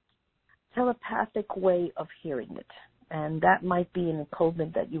telepathic way of hearing it. And that might be an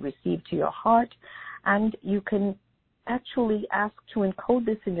encodement that you receive to your heart, and you can actually ask to encode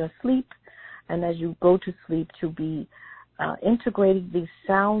this in your sleep, and as you go to sleep to be integrating these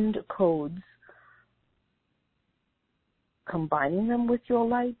sound codes, combining them with your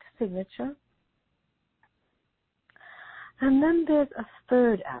light signature. And then there's a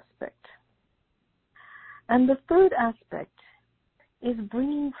third aspect. And the third aspect is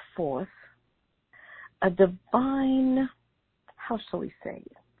bringing forth a divine, how shall we say,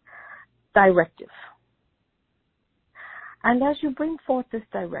 directive. And as you bring forth this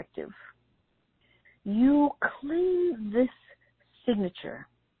directive, you claim this signature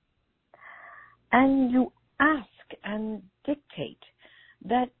and you ask and dictate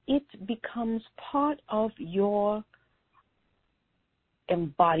that it becomes part of your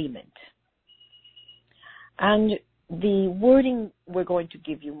embodiment. And the wording we're going to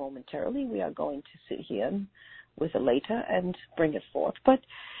give you momentarily, we are going to sit here with it later and bring it forth. But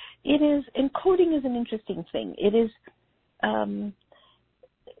encoding is an interesting thing. It is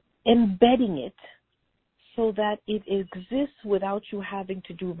embedding it so that it exists without you having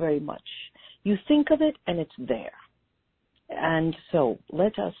to do very much. You think of it and it's there. And so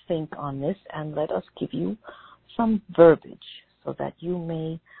let us think on this and let us give you some verbiage so that you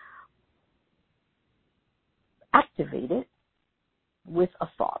may activate it with a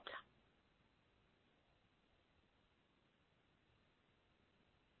thought.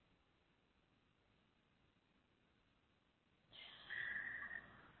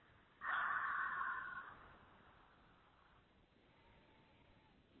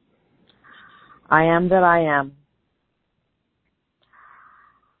 I am that I am.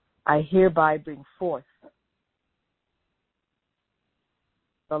 I hereby bring forth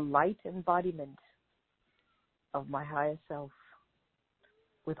the light embodiment of my higher self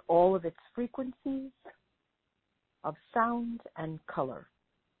with all of its frequencies of sound and color.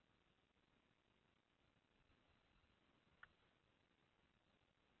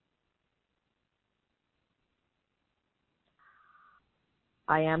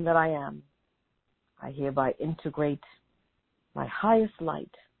 I am that I am. I hereby integrate my highest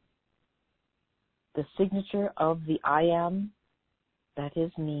light, the signature of the I am that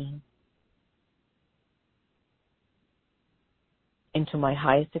is me, into my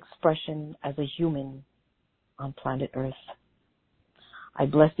highest expression as a human on planet Earth. I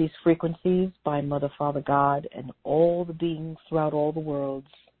bless these frequencies by Mother, Father, God, and all the beings throughout all the worlds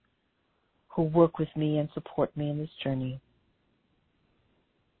who work with me and support me in this journey.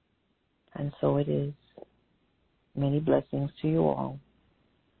 And so it is. Many blessings to you all.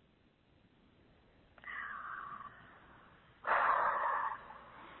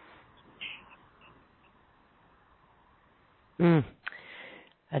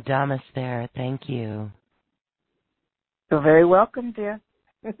 Adamus there, thank you. You're very welcome, dear.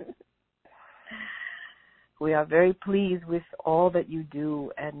 We are very pleased with all that you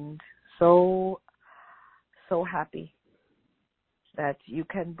do and so happy that you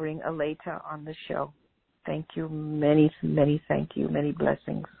can bring Aleta on the show. Thank you. Many thank you. Many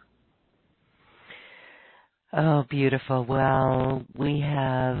blessings. Oh, beautiful. Well, we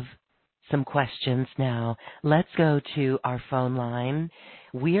have some questions now. Let's go to our phone line.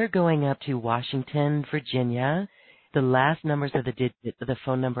 We are going up to Washington, Virginia. The last numbers of the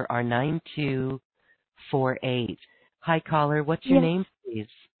phone number are 9248. Hi, caller. What's your name, please?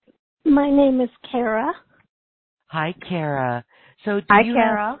 My name is Kara. Hi, Kara. So do Hi, you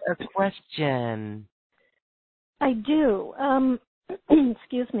Kara. have a question? I do.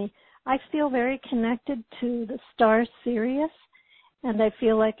 Excuse me. I feel very connected to the star Sirius, and I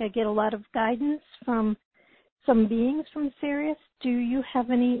feel like I get a lot of guidance from some beings from Sirius. Do you have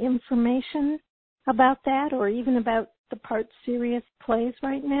any information about that, or even about the part Sirius plays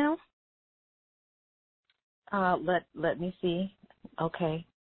right now? Let me see. Okay.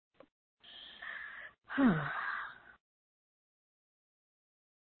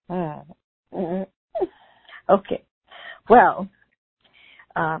 Okay. Well,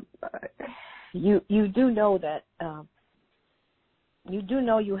 you do know that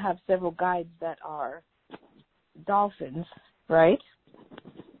you have several guides that are dolphins, right?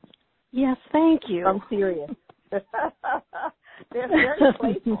 Yes, thank you. From Sirius. They're very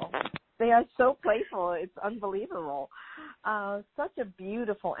playful. They are so playful. It's unbelievable. Such a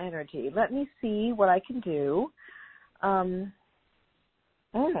beautiful energy. Let me see what I can do.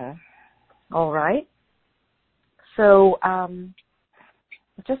 All right. So,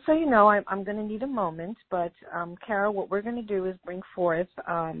 just so you know, I'm going to need a moment, but Kara, what we're going to do is bring forth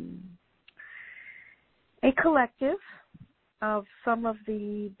a collective of some of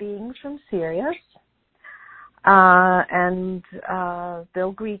the beings from Sirius, and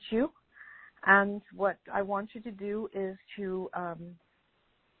they'll greet you. And what I want you to do is to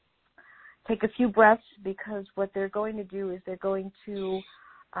take a few breaths, because what they're going to do is they're going to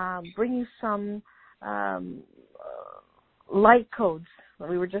bring you some light codes.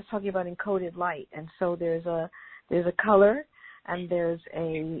 We were just talking about encoded light, and so there's a color, and there's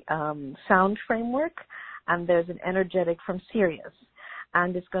a sound framework, and there's an energetic from Sirius,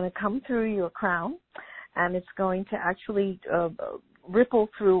 and it's going to come through your crown, and it's going to actually ripple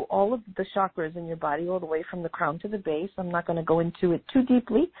through all of the chakras in your body, all the way from the crown to the base. I'm not going to go into it too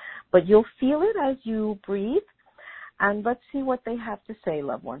deeply, but you'll feel it as you breathe, and let's see what they have to say,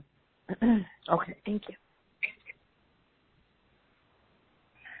 loved one. Okay, thank you.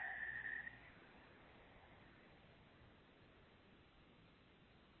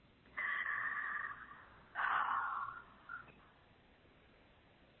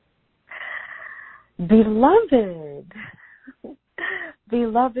 Beloved,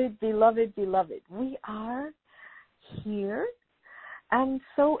 beloved, beloved, beloved, we are here and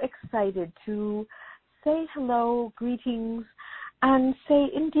so excited to say hello, greetings, and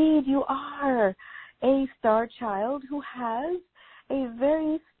say, indeed, you are a star child who has a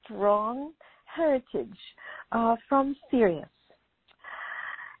very strong heritage from Sirius.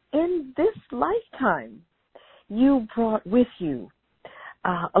 In this lifetime, you brought with you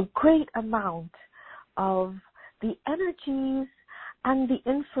a great amount of the energies and the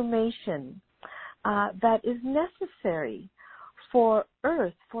information that is necessary for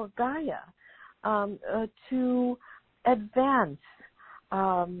Earth, for Gaia, to advance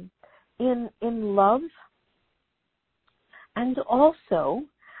in love, and also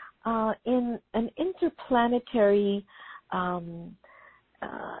in an interplanetary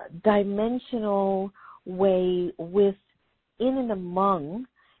dimensional way in and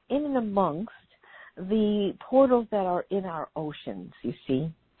amongst the portals that are in our oceans, you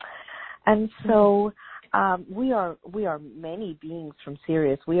see. And so we are many beings from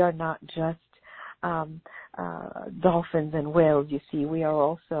Sirius. We are not just dolphins and whales, you see. We are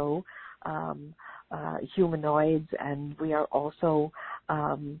also humanoids, and we are also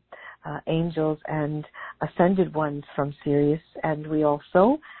angels and ascended ones from Sirius, and we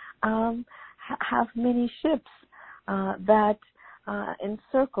also have many ships that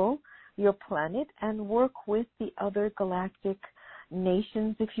encircle your planet and work with the other galactic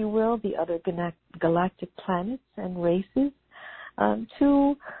nations, if you will, the other galactic planets and races,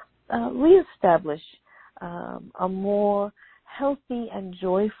 to reestablish a more healthy and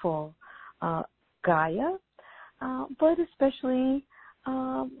joyful Gaia, but especially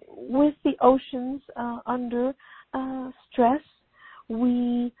with the oceans under stress.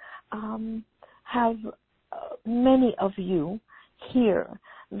 We have many of you here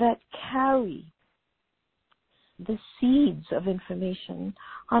that carry the seeds of information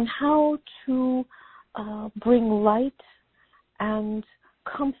on how to bring light and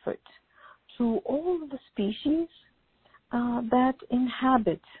comfort to all of the species that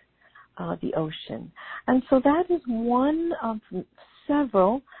inhabit the ocean. And so that is one of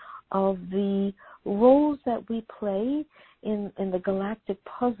several of the roles that we play in the galactic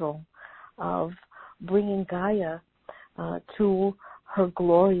puzzle of bringing Gaia to her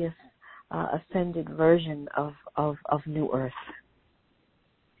glorious ascended version of New Earth.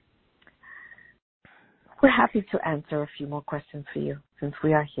 We're happy to answer a few more questions for you since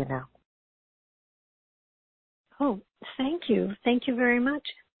we are here now. Oh, thank you. Thank you very much.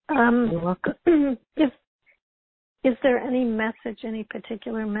 You're welcome. Is there any message, any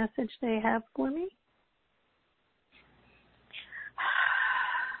particular message they have for me?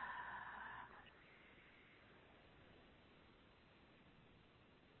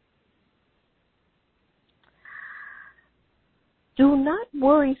 Do not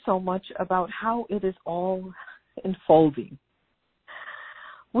worry so much about how it is all unfolding.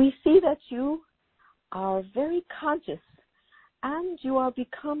 We see that you are very conscious and you are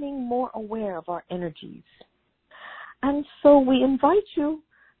becoming more aware of our energies. And so we invite you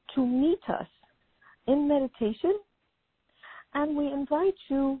to meet us in meditation, and we invite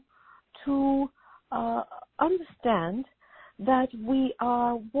you to understand that we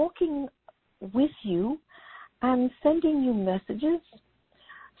are walking with you and sending you messages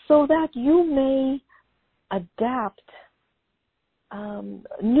so that you may adapt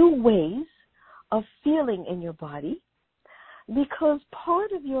new ways of feeling in your body, because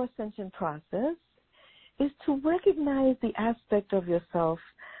part of your ascension process is to recognize the aspect of yourself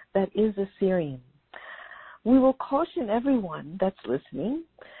that is Assyrian. We will caution everyone that's listening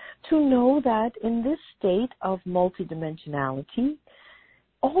to know that in this state of multidimensionality,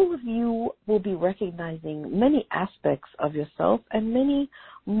 all of you will be recognizing many aspects of yourself and many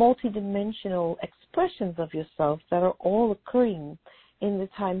multidimensional expressions of yourself that are all occurring in the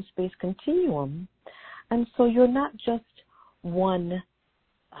time-space continuum. And so you're not just one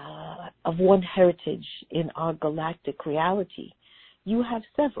of one heritage in our galactic reality. You have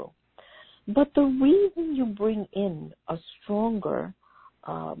several. But the reason you bring in a stronger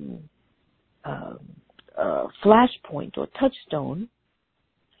flashpoint or touchstone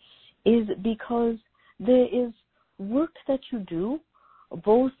is because there is work that you do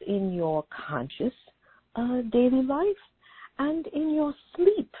both in your conscious daily life and in your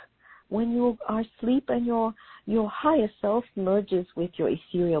sleep. When you are asleep and your higher self merges with your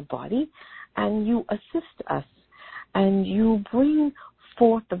ethereal body, and you assist us and you bring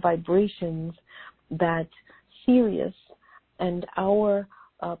forth the vibrations that Sirius and our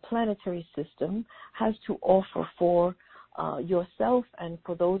planetary system has to offer for yourself and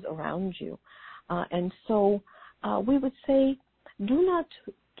for those around you. And so we would say, do not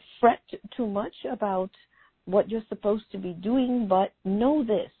fret too much about what you're supposed to be doing, but know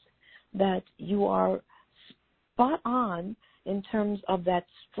this, that you are spot on in terms of that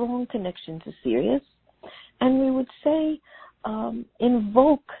strong connection to Sirius. And we would say,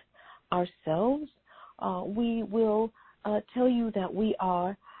 invoke ourselves. We will tell you that we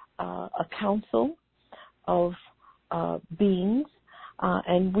are a council of beings,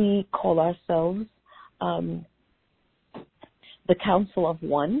 and we call ourselves the Council of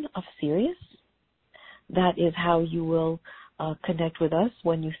One of Sirius. That is how you will connect with us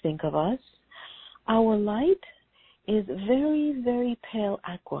when you think of us. Our light is very, very pale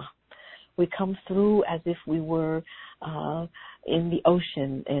aqua. We come through as if we were in the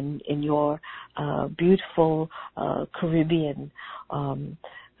ocean, in your beautiful Caribbean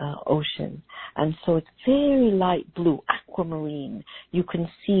ocean. And so it's very light blue, aquamarine. You can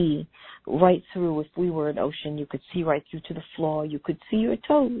see right through. If we were an ocean, you could see right through to the floor. You could see your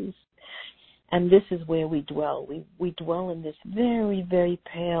toes. And this is where we dwell. We dwell in this very, very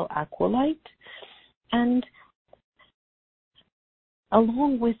pale aqua light. And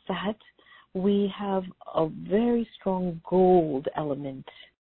along with that, we have a very strong gold element,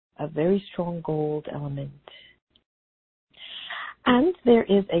 And there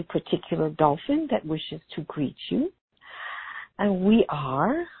is a particular dolphin that wishes to greet you. And we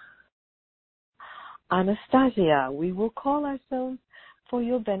are Anastasia. We will call ourselves, for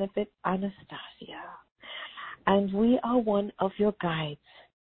your benefit, Anastasia. And we are one of your guides.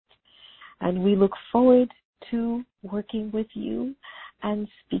 And we look forward to working with you and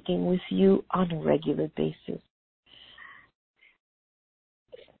speaking with you on a regular basis.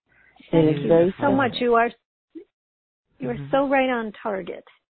 Thank you so much. You are so right on target.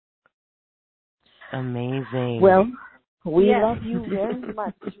 Amazing. Well, we love you very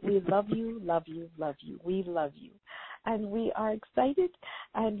much. We love you. We love you. And we are excited,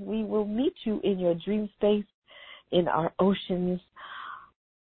 and we will meet you in your dream space, in our oceans,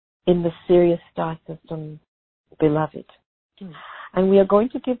 in the Sirius star system, beloved. And we are going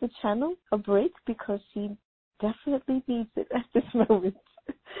to give the channel a break because she definitely needs it at this moment.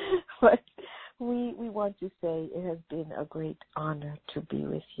 But we want to say it has been a great honor to be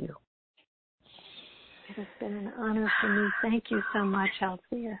with you. It has been an honor for me. Thank you so much,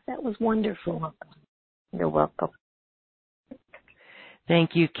 Althea. That was wonderful. You're welcome.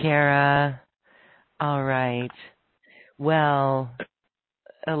 Thank you, Kara. All right. Well,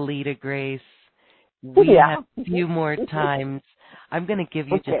 Alita Grace, we have a few more times. I'm going to give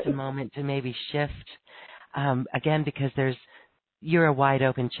you just a moment to maybe shift, again, because you're a wide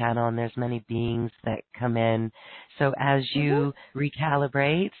open channel and there's many beings that come in. So as you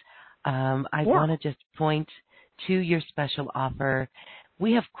recalibrate, I want to just point to your special offer.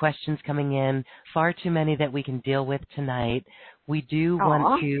 We have questions coming in, far too many that we can deal with tonight. We do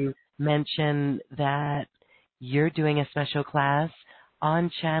want to mention that you're doing a special class on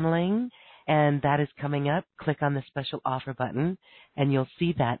channeling, and that is coming up. Click on the special offer button, and you'll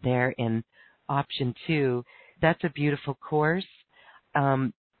see that there in option 2. That's a beautiful course.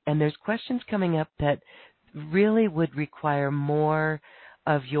 And there's questions coming up that really would require more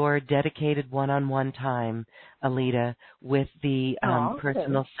of your dedicated one-on-one time, Alita, with the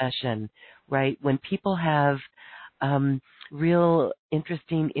personal session, right? When people have real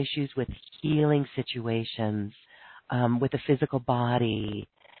interesting issues with healing situations, with the physical body,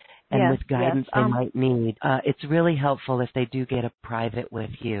 and with guidance they might need, it's really helpful if they do get a private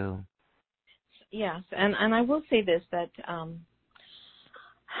with you. Yes, and I will say this, that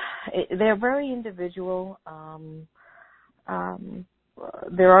they're very individual.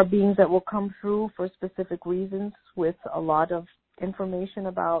 There are beings that will come through for specific reasons with a lot of information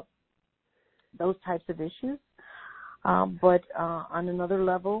about those types of issues. But on another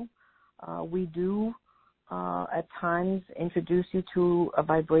level, we do at times introduce you to a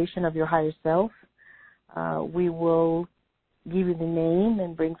vibration of your higher self. We will give you the name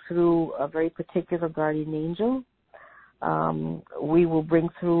and bring through a very particular guardian angel. We will bring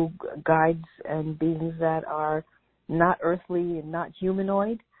through guides and beings that are not earthly and not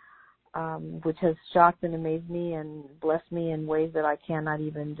humanoid, which has shocked and amazed me and blessed me in ways that I cannot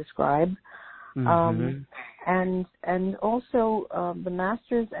even describe. And also the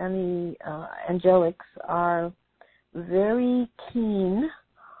masters and the angelics are very keen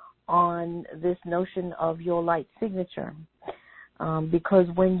on this notion of your light signature, because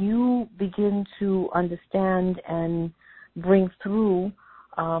when you begin to understand and bring through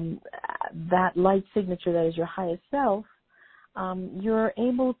that light signature that is your highest self, you're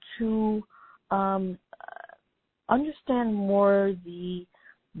able to understand more the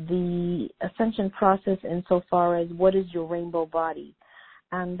ascension process insofar as what is your rainbow body.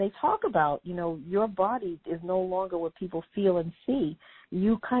 And they talk about, your body is no longer what people feel and see.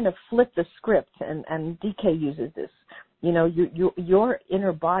 You kind of flip the script, and DK uses this. your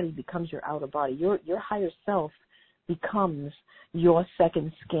inner body becomes your outer body. Your higher self becomes your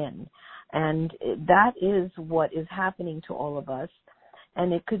second skin. And that is what is happening to all of us.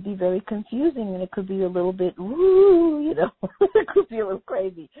 And it could be very confusing, and it could be a little bit, it could be a little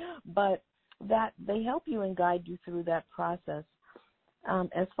crazy. But that they help you and guide you through that process.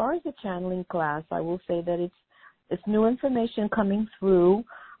 As far as the channeling class, I will say that it's new information coming through.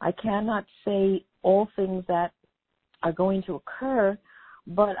 I cannot say all things that are going to occur,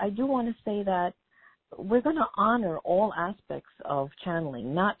 but I do want to say that we're going to honor all aspects of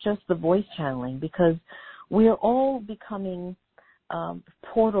channeling, not just the voice channeling, because we are all becoming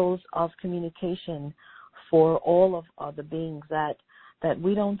portals of communication for all of the beings that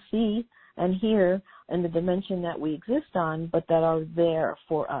we don't see and hear in the dimension that we exist on, but that are there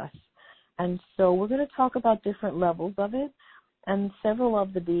for us. And so we're going to talk about different levels of it, and several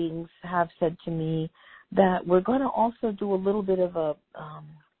of the beings have said to me that we're going to also do a little bit of a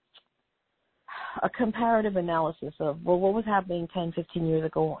comparative analysis of, well, what was happening 10, 15 years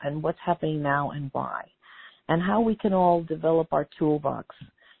ago and what's happening now and why, and how we can all develop our toolbox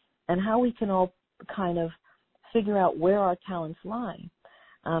and how we can all kind of figure out where our talents lie.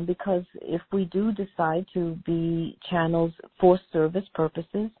 Because if we do decide to be channels for service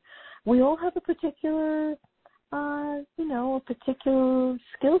purposes, we all have a particular,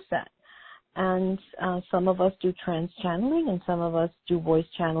 skill set. And some of us do trance channeling, and some of us do voice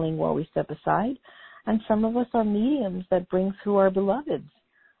channeling while we step aside, and some of us are mediums that bring through our beloveds.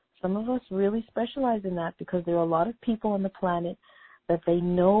 Some of us really specialize in that because there are a lot of people on the planet that they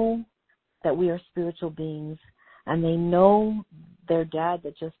know that we are spiritual beings, and they know their dad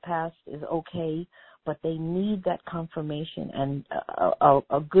that just passed is okay, but they need that confirmation. And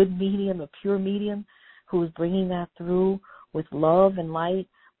a good medium, a pure medium who is bringing that through with love and light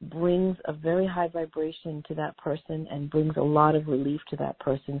brings a very high vibration to that person and brings a lot of relief to that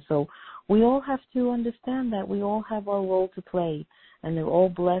person. So we all have to understand that we all have our role to play, and they're all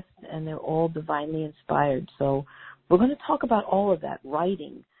blessed and they're all divinely inspired. So we're going to talk about all of that: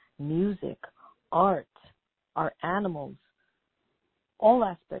 writing, music, art, our animals, all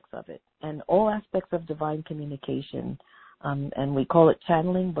aspects of it, and all aspects of divine communication. And we call it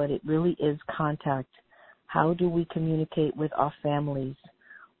channeling, but it really is contact. How do we communicate with our families,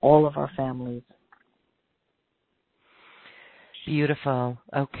 all of our families? Beautiful.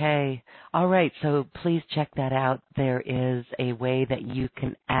 Okay. All right. So please check that out. There is a way that you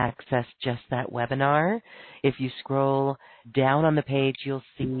can access just that webinar. If you scroll down on the page, you'll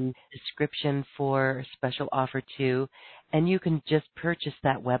see description for special offer 2, and you can just purchase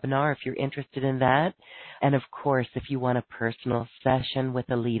that webinar if you're interested in that. And of course, if you want a personal session with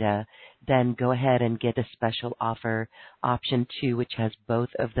Alita, then go ahead and get a special offer option 2, which has both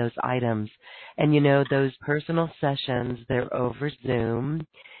of those items. And those personal sessions, they're over Zoom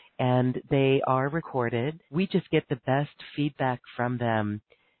and they are recorded. We just get the best feedback from them.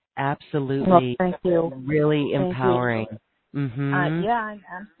 Absolutely. Well, thank you. Really Thank empowering. you. Mm-hmm.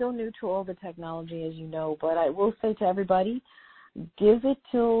 I'm still new to all the technology, as you know, but I will say to everybody, give it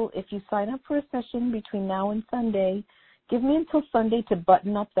till, if you sign up for a session between now and Sunday, give me until Sunday to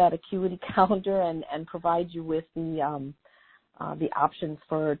button up that Acuity calendar and provide you with the options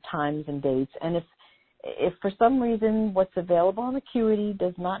for times and dates. And if for some reason what's available on Acuity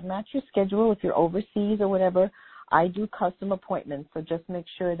does not match your schedule, if you're overseas or whatever, I do custom appointments. So just make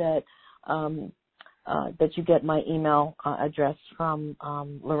sure that that you get my email address from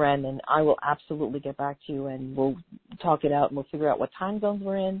Loren, and I will absolutely get back to you, and we'll talk it out, and we'll figure out what time zones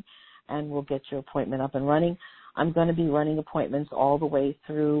we're in, and we'll get your appointment up and running. I'm going to be running appointments all the way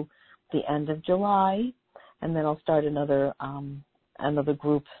through the end of July, and then I'll start another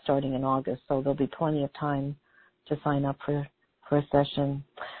group starting in August, so there'll be plenty of time to sign up for a session.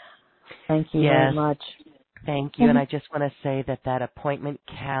 Thank you very much. Thank you. And I just want to say that appointment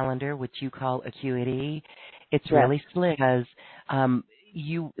calendar, which you call Acuity, it's really slick because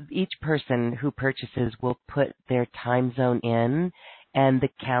each person who purchases will put their time zone in, and the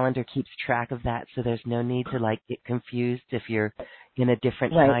calendar keeps track of that, so there's no need to get confused if you're in a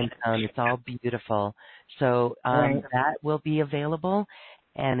different time zone. It's all beautiful. So that will be available,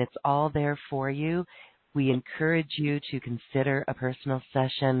 and it's all there for you. We encourage you to consider a personal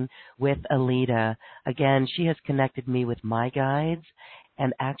session with Alita. Again, she has connected me with my guides,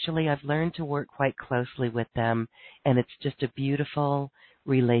 and actually I've learned to work quite closely with them, and it's just a beautiful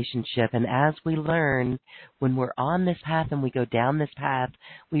relationship. And as we learn, when we're on this path and we go down this path,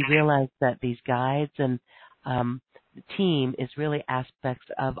 we realize that these guides and the team is really aspects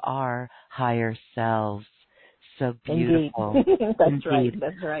of our higher selves. so beautiful. Indeed. That's Indeed. right.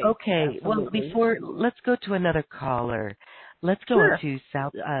 That's right. Okay. Absolutely. Well, let's go to another caller. Let's go Sure. on to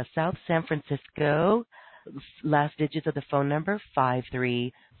South San Francisco. Last digits of the phone number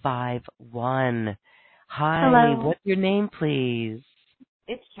 5351. Hi. Hello. What's your name, please?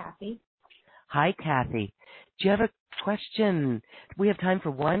 It's Kathy. Hi, Kathy. Do you have a question? We have time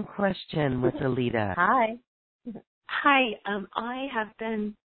for one question with Alita. Hi. Hi. I have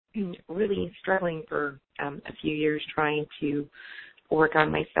been really struggling for a few years trying to work on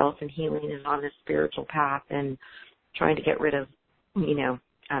myself and healing and on a spiritual path and trying to get rid of,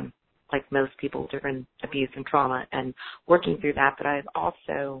 like most people, different abuse and trauma and working through that. But I've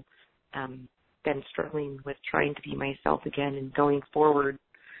also been struggling with trying to be myself again and going forward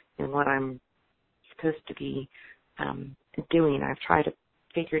in what I'm supposed to be doing. I've tried to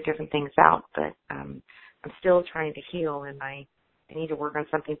figure different things out, but I'm still trying to heal, and I need to work on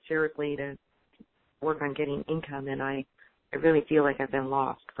something seriously to work on getting income, and I really feel like I've been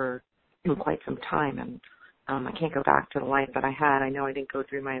lost for quite some time, and I can't go back to the life that I had. I know I didn't go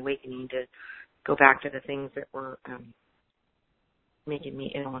through my awakening to go back to the things that were making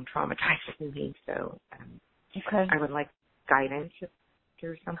me ill and traumatizing me, so Okay. I would like guidance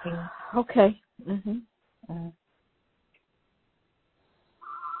or something. Okay. Mhm.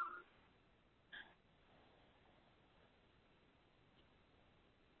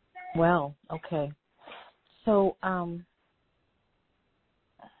 Well, okay. So,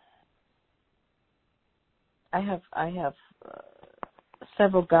 I have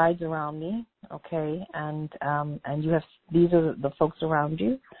several guides around me, okay, and you have, these are the folks around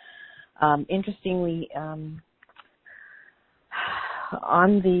you. Interestingly, on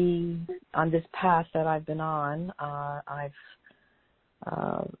this path that I've been on,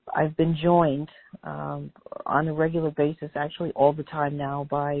 I've been joined on a regular basis, actually all the time now,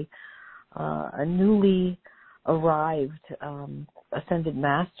 by a newly arrived ascended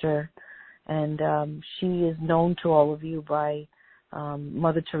master, and she is known to all of you by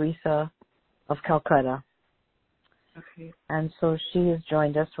Mother Teresa of Calcutta. Okay. And so she has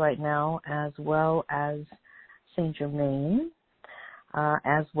joined us right now, as well as Saint Germain,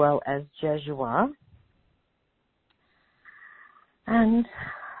 as well as Jeshua. And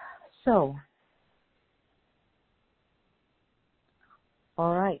so,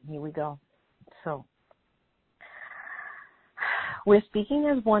 all right, here we go. So, we're speaking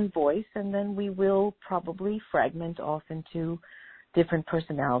as one voice, and then we will probably fragment off into different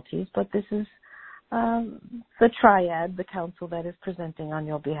personalities, but this is the triad, the council that is presenting on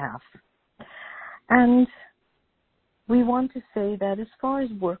your behalf. And we want to say that as far as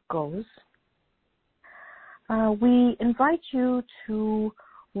work goes, we invite you to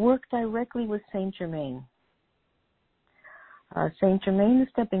work directly with Saint Germain. Saint Germain is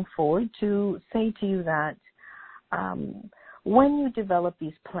stepping forward to say to you that when you develop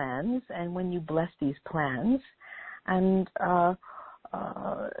these plans and when you bless these plans, and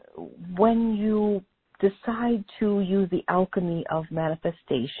when you decide to use the alchemy of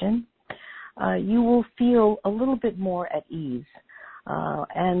manifestation, you will feel a little bit more at ease.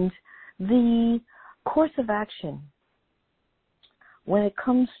 And the course of action, when it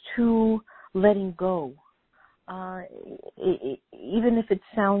comes to letting go, even if it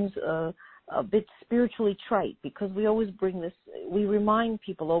sounds a bit spiritually trite, because we always bring this, we remind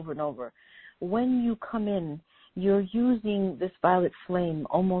people over and over, when you come in, you're using this violet flame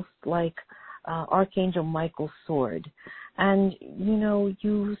almost like Archangel Michael's sword. And,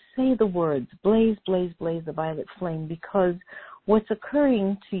 you say the words, blaze, blaze, blaze the violet flame, because what's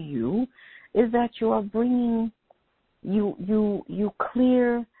occurring to you is that you are bringing, you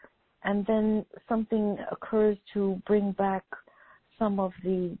clear, and then something occurs to bring back some of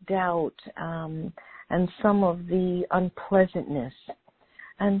the doubt and some of the unpleasantness.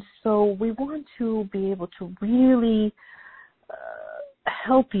 And so we want to be able to really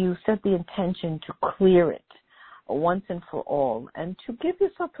help you set the intention to clear it once and for all, and to give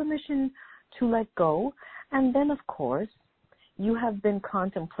yourself permission to let go. And then, of course, you have been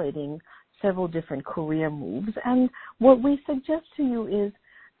contemplating several different career moves, and what we suggest to you is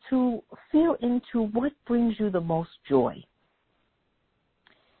to feel into what brings you the most joy.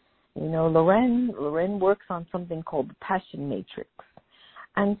 Lorraine works on something called the Passion Matrix.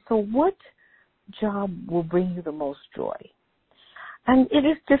 And so what job will bring you the most joy? And it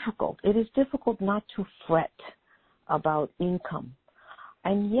is difficult. It is difficult not to fret about income.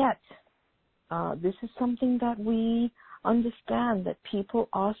 And yet, this is something that we understand that people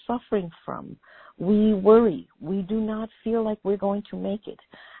are suffering from. We worry. We do not feel like we're going to make it.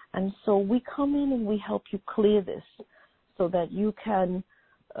 And so we come in and we help you clear this so that you can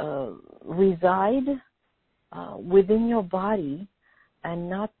reside within your body and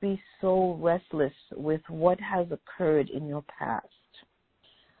not be so restless with what has occurred in your past.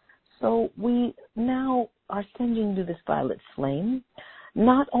 So we now are sending you this violet flame,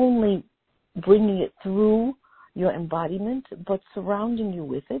 not only bringing it through your embodiment, but surrounding you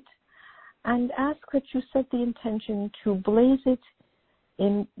with it, and ask that you set the intention to blaze it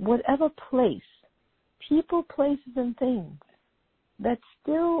in whatever place, people, places, and things that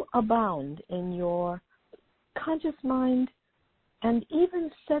still abound in your conscious mind, and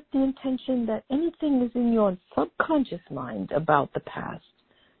even set the intention that anything is in your subconscious mind about the past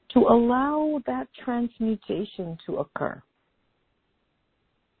to allow that transmutation to occur.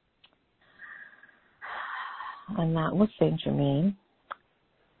 And that was Saint Germain.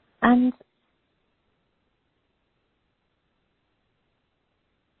 And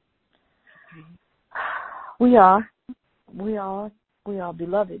we are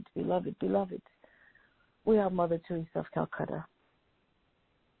beloved. We are Mother Teresa of Calcutta.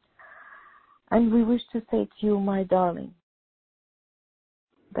 And we wish to say to you, my darling,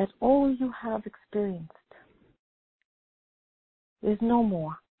 that all you have experienced is no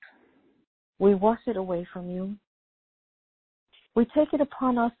more. We wash it away from you. We take it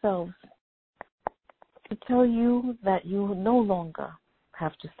upon ourselves to tell you that you no longer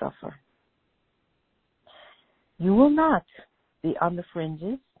have to suffer. You will not be on the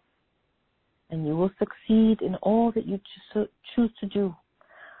fringes, and you will succeed in all that you choose to do.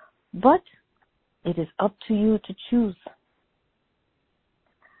 But it is up to you to choose.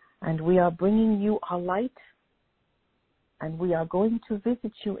 And we are bringing you our light, and we are going to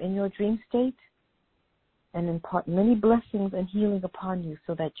visit you in your dream state and impart many blessings and healing upon you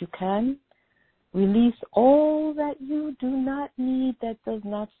so that you can release all that you do not need, that does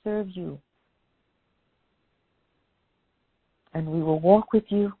not serve you. And we will walk with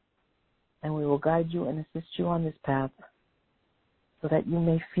you, and we will guide you and assist you on this path so that you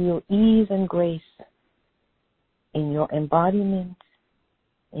may feel ease and grace in your embodiment,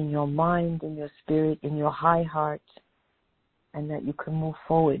 in your mind, in your spirit, in your high heart, and that you can move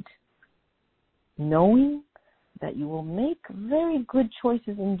forward, knowing that you will make very good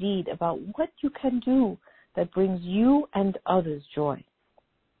choices indeed about what you can do that brings you and others joy.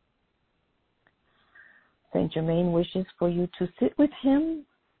 Saint Germain wishes for you to sit with him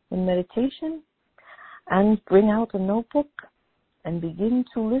in meditation and bring out a notebook and begin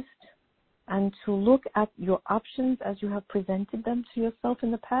to list and to look at your options as you have presented them to yourself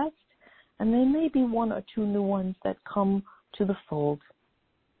in the past, and there may be one or two new ones that come to the fold.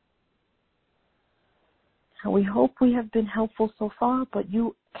 We hope we have been helpful so far, but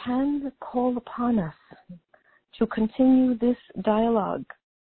you can call upon us to continue this dialogue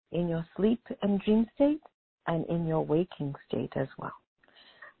in your sleep and dream state and in your waking state as well.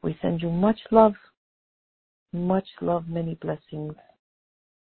 We send you much love, many blessings.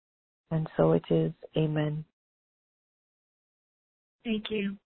 And so it is. Amen. Thank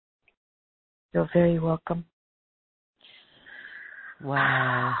you. You're very welcome.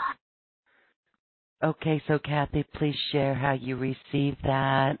 Wow. Okay, so Kathy, please share how you received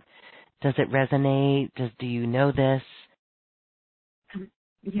that. Does it resonate? Do you know this?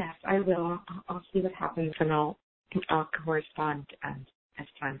 Yes, I will. I'll see what happens, and I'll correspond as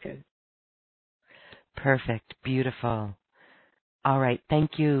time goes. Perfect. Beautiful. All right.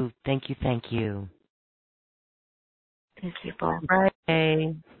 Thank you. Thank you, Paul.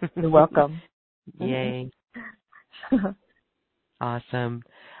 Yay. You're welcome. Yay. Awesome.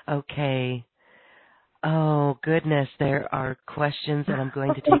 Okay. Oh, goodness. There are questions, and I'm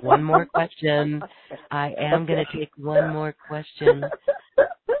going to take one more question. I am going to take one more question.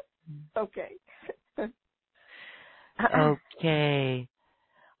 Okay. Okay.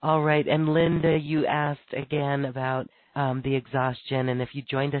 All right. And Linda, you asked again about the exhaustion, and if you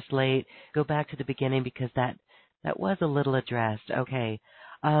joined us late, go back to the beginning because that was a little addressed. Okay.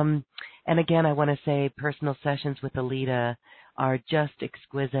 And again, I want to say personal sessions with Alita are just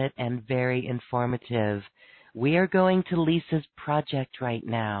exquisite and very informative. We are going to Lisa's project right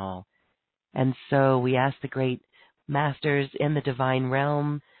now. And so we ask the great masters in the divine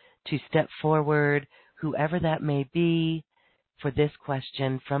realm to step forward, whoever that may be, for this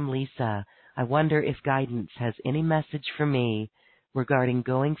question from Lisa. I wonder if guidance has any message for me regarding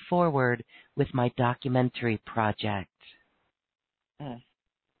going forward with my documentary project.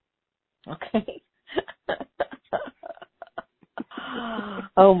 Okay.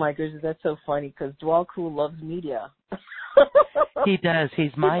 Oh my goodness, that's so funny because Dwalku loves media. He does.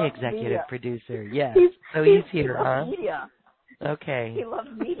 He's my executive producer. Yes. So he's here, huh? Media. Okay. He loves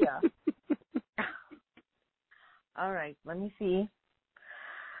media. All right, let me see.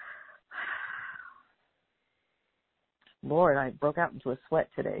 Lord, I broke out into a sweat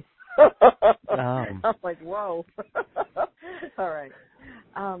today. I'm like, whoa. All right.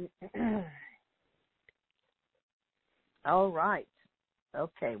 All right.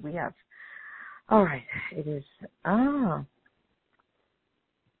 Okay, we have. All right, it is.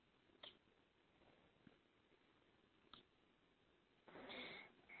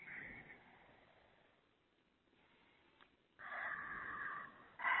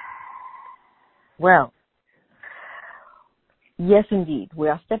 Well, yes, indeed. We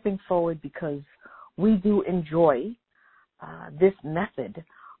are stepping forward because we do enjoy this method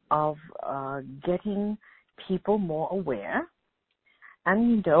of getting people more aware.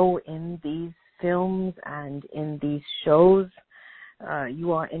 And in these films and in these shows,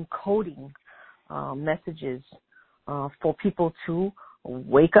 you are encoding messages for people to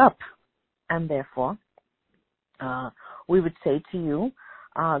wake up. And therefore, we would say to you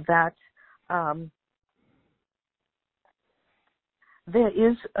that there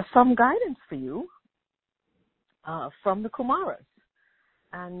is some guidance for you from the Kumaras.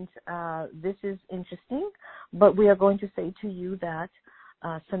 And this is interesting, but we are going to say to you that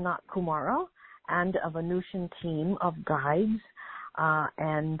Sanat Kumara and a Venusian team of guides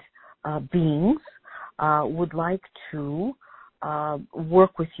and beings would like to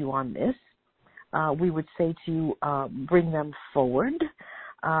work with you on this. We would say to bring them forward.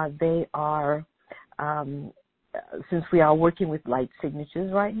 They are, since we are working with light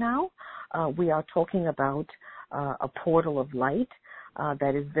signatures right now, we are talking about a portal of light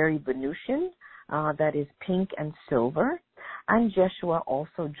that is very Venusian, that is pink and silver. And Jeshua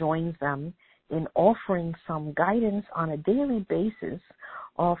also joins them in offering some guidance on a daily basis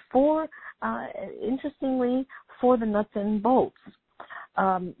interestingly, for the nuts and bolts.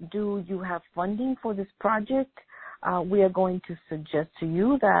 Do you have funding for this project? We are going to suggest to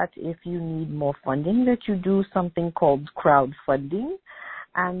you that if you need more funding, that you do something called crowdfunding,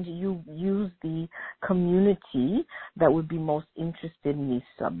 and you use the community that would be most interested in these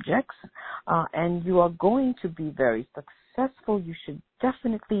subjects, and you are going to be very successful. You should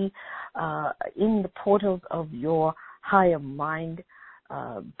definitely, in the portals of your higher mind,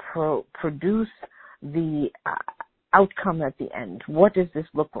 produce the outcome at the end. What does this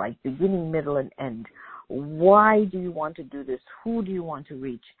look like, beginning, middle, and end? Why do you want to do this? Who do you want to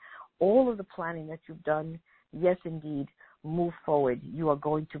reach? All of the planning that you've done, yes, indeed, move forward. You are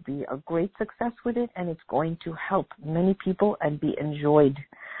going to be a great success with it, and it's going to help many people and be enjoyed.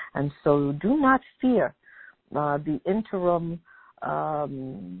 And so do not fear the interim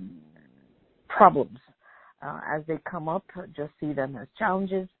problems. As they come up, just see them as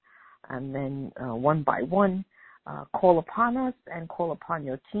challenges, and then one by one, call upon us and call upon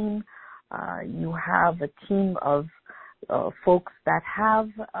your team. You have a team of folks that have,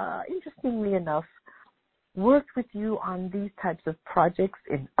 interestingly enough, worked with you on these types of projects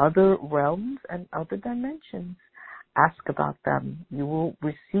in other realms and other dimensions. Ask about them. You will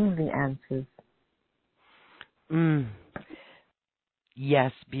receive the answers.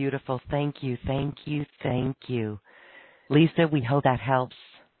 Yes, beautiful. Thank you, thank you, thank you. Lisa, we hope that helps.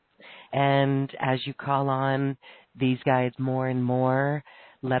 And as you call on these guides more and more,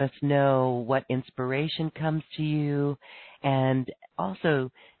 let us know what inspiration comes to you, and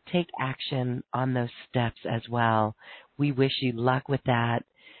also take action on those steps as well. We wish you luck with that.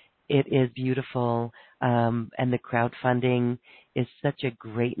 It is beautiful, and the crowdfunding is such a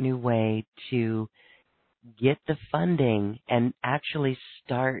great new way to get the funding and actually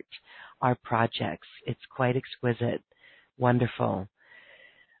start our projects. It's quite exquisite. Wonderful.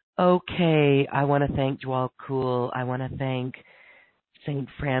 Okay, I want to thank Djwal Khul. I want to thank St.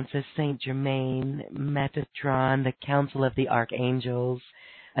 Francis, St. Germain, Metatron, the Council of the Archangels,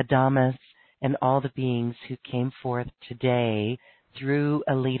 Adamus, and all the beings who came forth today through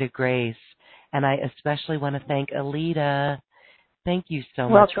Alita Grace. And I especially want to thank Alita. Thank you so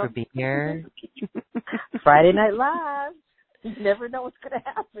much for being here. Friday Night Live. You never know what's going to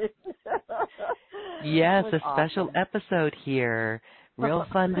happen. Yes, a special episode here. Real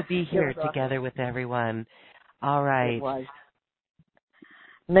fun to be here together with everyone. All right. It was.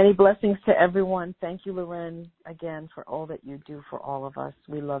 Many blessings to everyone. Thank you, Loren, again, for all that you do for all of us.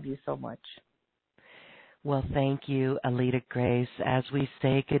 We love you so much. Well, thank you, Alita Grace. As we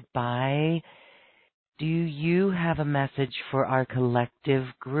say goodbye, do you have a message for our collective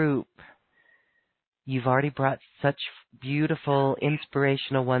group? You've already brought such beautiful,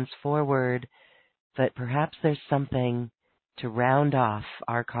 inspirational ones forward, but perhaps there's something to round off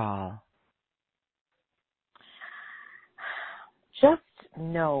our call. Just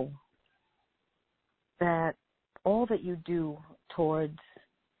know that all that you do towards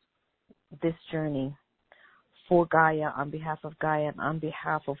this journey for Gaia, on behalf of Gaia, and on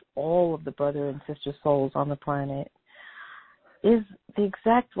behalf of all of the brother and sister souls on the planet, is the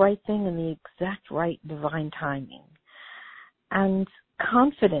exact right thing and the exact right divine timing. And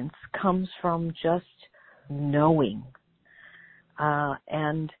confidence comes from just knowing.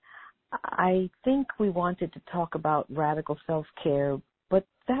 And I think we wanted to talk about radical self-care, but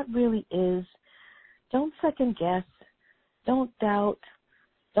that really is, don't second guess, don't doubt,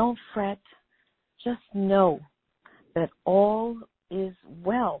 don't fret, just know that all is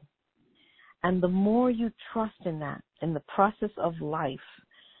well. And the more you trust in that, in the process of life,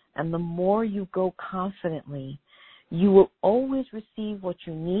 and the more you go confidently, you will always receive what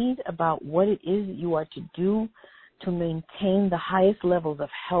you need about what it is you are to do to maintain the highest levels of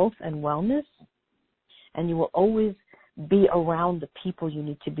health and wellness. And you will always be around the people you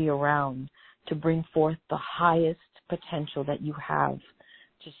need to be around to bring forth the highest potential that you have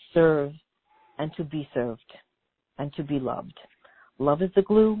to serve and to be served and to be loved. Love is the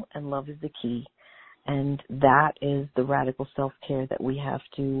glue and love is the key. And that is the radical self-care that we have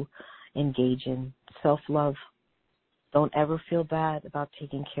to engage in. Self-love. Don't ever feel bad about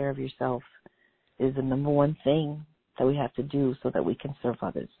taking care of yourself. It is the number one thing that we have to do so that we can serve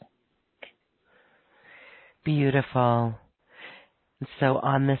others. Beautiful. So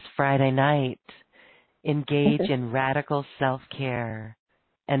on this Friday night, engage in radical self-care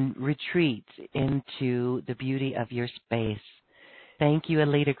and retreat into the beauty of your space. Thank you,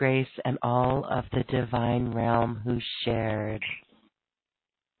 Alita Grace, and all of the Divine Realm who shared.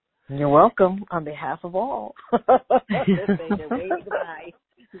 You're welcome, on behalf of all. Wave goodbye.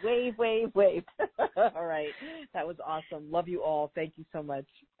 Wave, wave, wave. All right. That was awesome. Love you all. Thank you so much.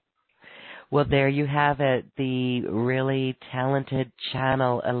 Well, there you have it, the really talented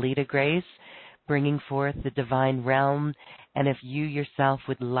channel, Alita Grace, bringing forth the Divine Realm. And if you yourself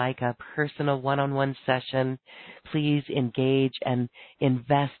would like a personal one-on-one session, please engage and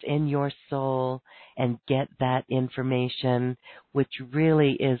invest in your soul and get that information, which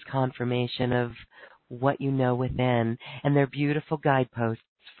really is confirmation of what you know within. And they're beautiful guideposts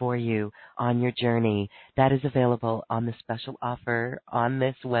for you on your journey. That is available on the special offer on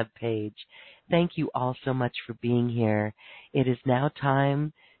this webpage. Thank you all so much for being here. It is now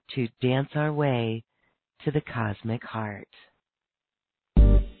time to dance our way to the cosmic heart.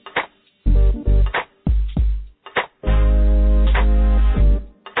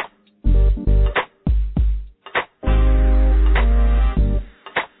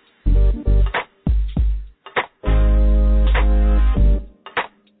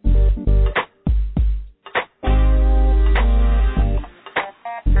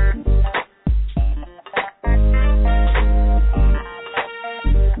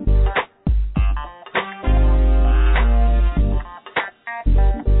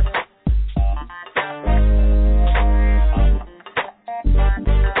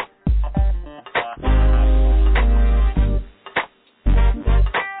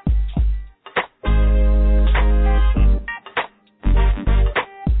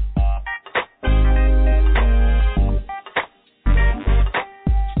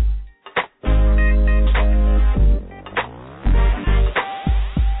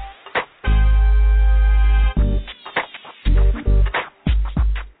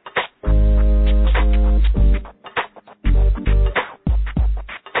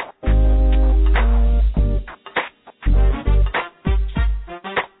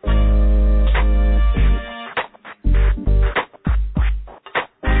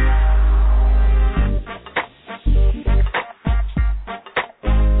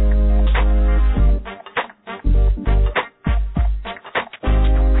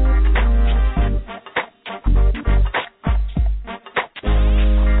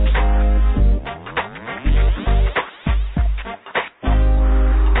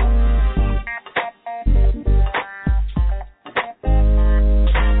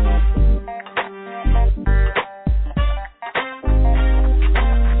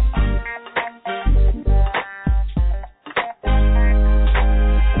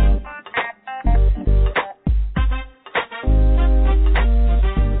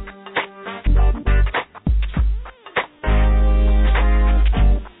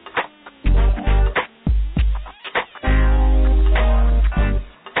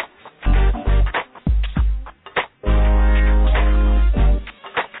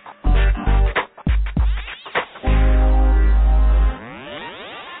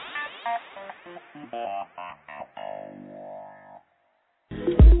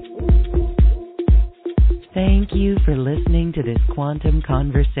 Thank you for listening to this quantum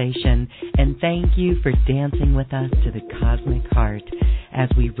conversation, and thank you for dancing with us to the cosmic heart as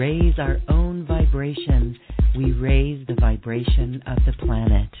we raise our own vibration we raise the vibration of the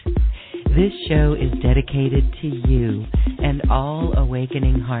planet. This show is dedicated to you and all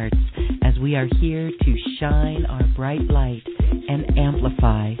awakening hearts as we are here to shine our bright light and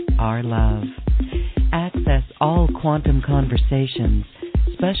amplify our love. Access all quantum conversations,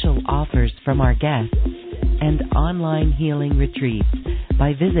 special offers from our guests, and online healing retreats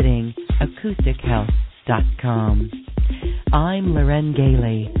by visiting acoustichealth.com. I'm Loren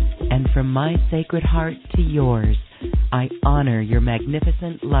Gailey, and from my sacred heart to yours, I honor your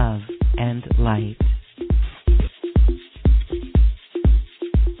magnificent love and light.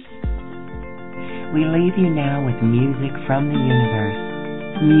 We leave you now with music from the universe.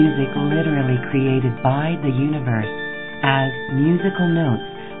 Music literally created by the universe as musical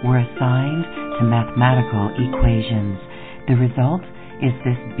notes were assigned to mathematical equations. The result is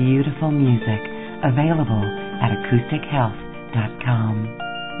this beautiful music available at acoustichealth.com.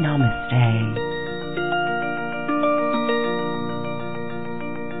 Namaste.